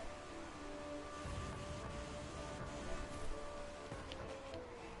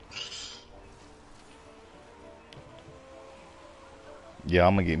 Yeah,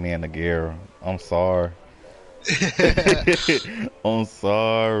 I'm gonna get me in the gear. I'm sorry. I'm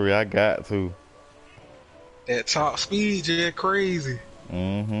sorry. I got to. That top speed, yeah, crazy.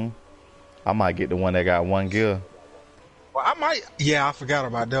 Mm-hmm. I might get the one that got one gear. Well, I might. Yeah, I forgot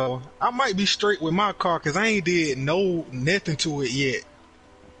about that one. I might be straight with my car because I ain't did nothing to it yet.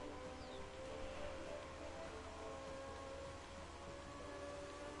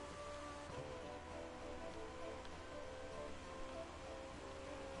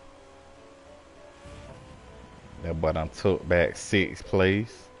 That boy done took back 6th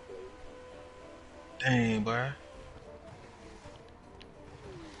place. Dang, boy.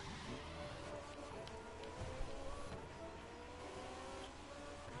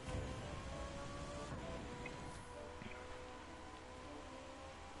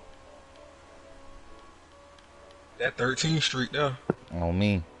 That 13th Street there. On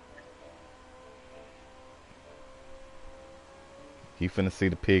me. He finna see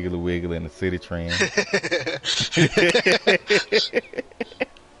the Piggly Wiggly in the city trend.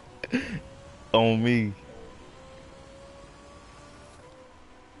 On me.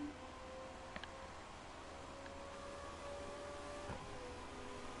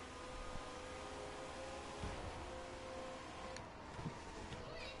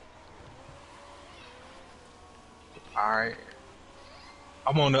 Alright.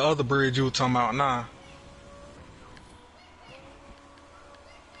 I'm on the other bridge you were talking about now.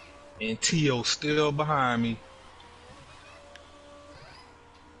 And Tio still behind me.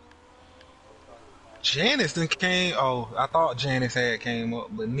 Janice then came. Oh, I thought Janice had came up,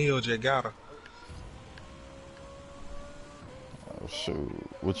 but Neil just got her. Oh, shoot.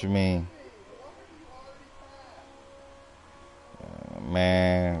 What you mean?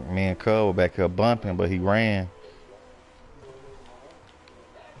 Man, me and Cub were back here bumping, but he ran.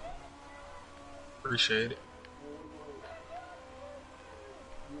 Appreciate it.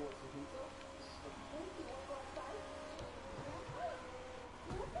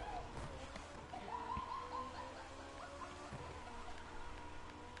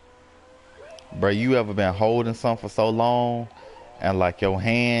 Bro, you ever been holding something for so long and like your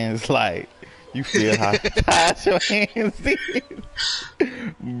hands, like, you feel how tight your hands is?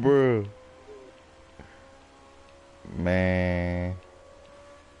 Bro. Man.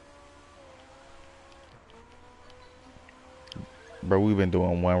 Bro, we've been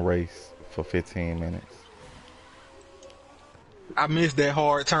doing one race for 15 minutes. I missed that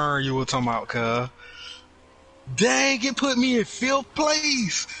hard turn you were talking about, cuz. Dang, it put me in 5th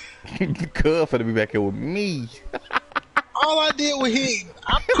place. Cub finna be back here with me. All I did was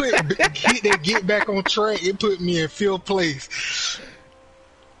get back on track. It put me in 5th place.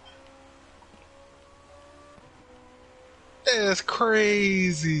 That's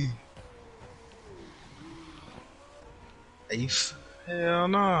crazy. Ace. Hell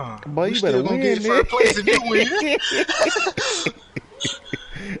nah. Boy, you still better gonna win, get 1st place if you win.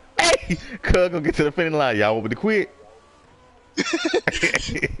 Hey, Cub gonna get to the finish line. Y'all want me to quit?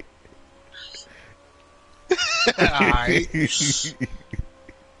 Alright.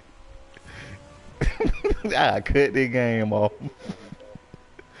 I cut this game off.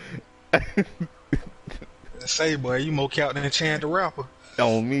 Say, boy, you more count than Chance the Rapper.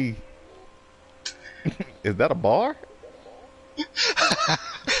 On me. Is that a bar?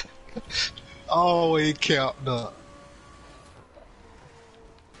 Always count up.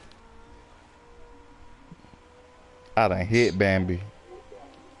 I done hit Bambi.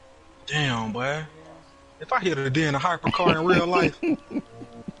 Damn, boy. If I hit a deer in a hypercar in real life,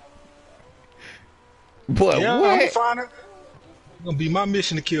 But yeah, I'm gonna what? find it. It's gonna be my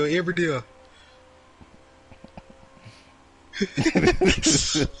mission to kill every deer.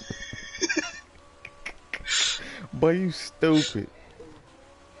 Boy, you stupid.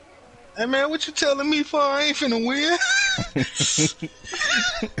 Hey man, what you telling me for? I ain't finna win.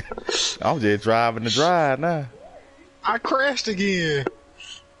 I'm just driving the drive now. I crashed again.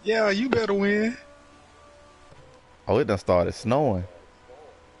 Yeah, you better win. Oh, it done started snowing.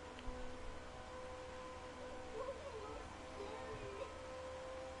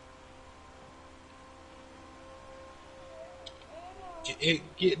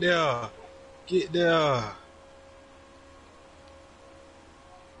 Get there. Get there.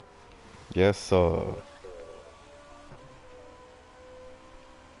 Yes, sir.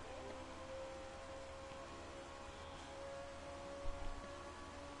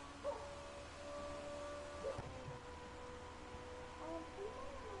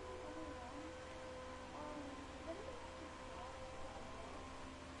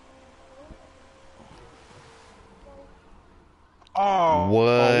 Oh,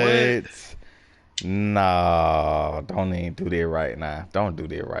 what? What? Nah, don't even do that right now. Don't do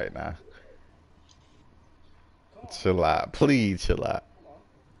that right now. Chill out. Please chill out.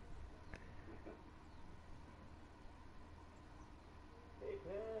 Hey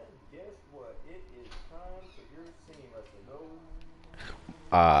Pat, guess what? It is time for your singing lesson. No,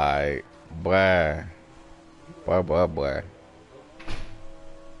 Alright. Boy. Boy, boy, boy. if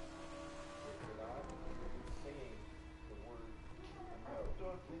you're not, you're going to be singing the word no.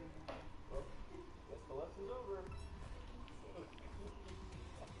 Well, guess the lesson's over.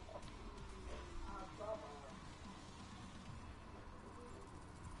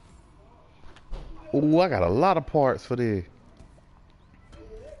 Ooh, I got a lot of parts for this.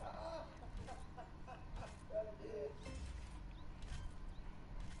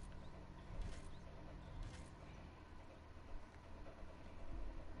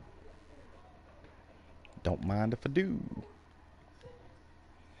 Don't mind if I do.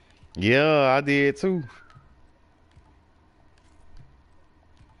 Yeah, I did too.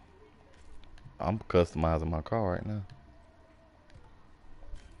 I'm customizing my car right now.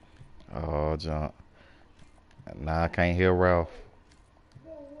 Oh, John. Now I can't hear Ralph.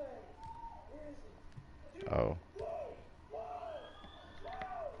 Oh.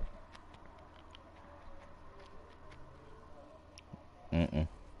 Mm-mm.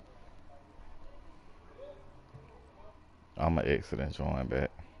 I'm gonna exit and join back.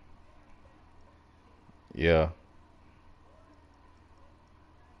 Yeah.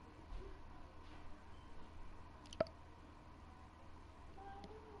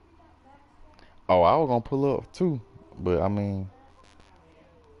 Oh, I was gonna pull up too. But I mean,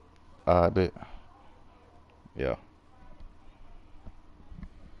 I bet. Yeah.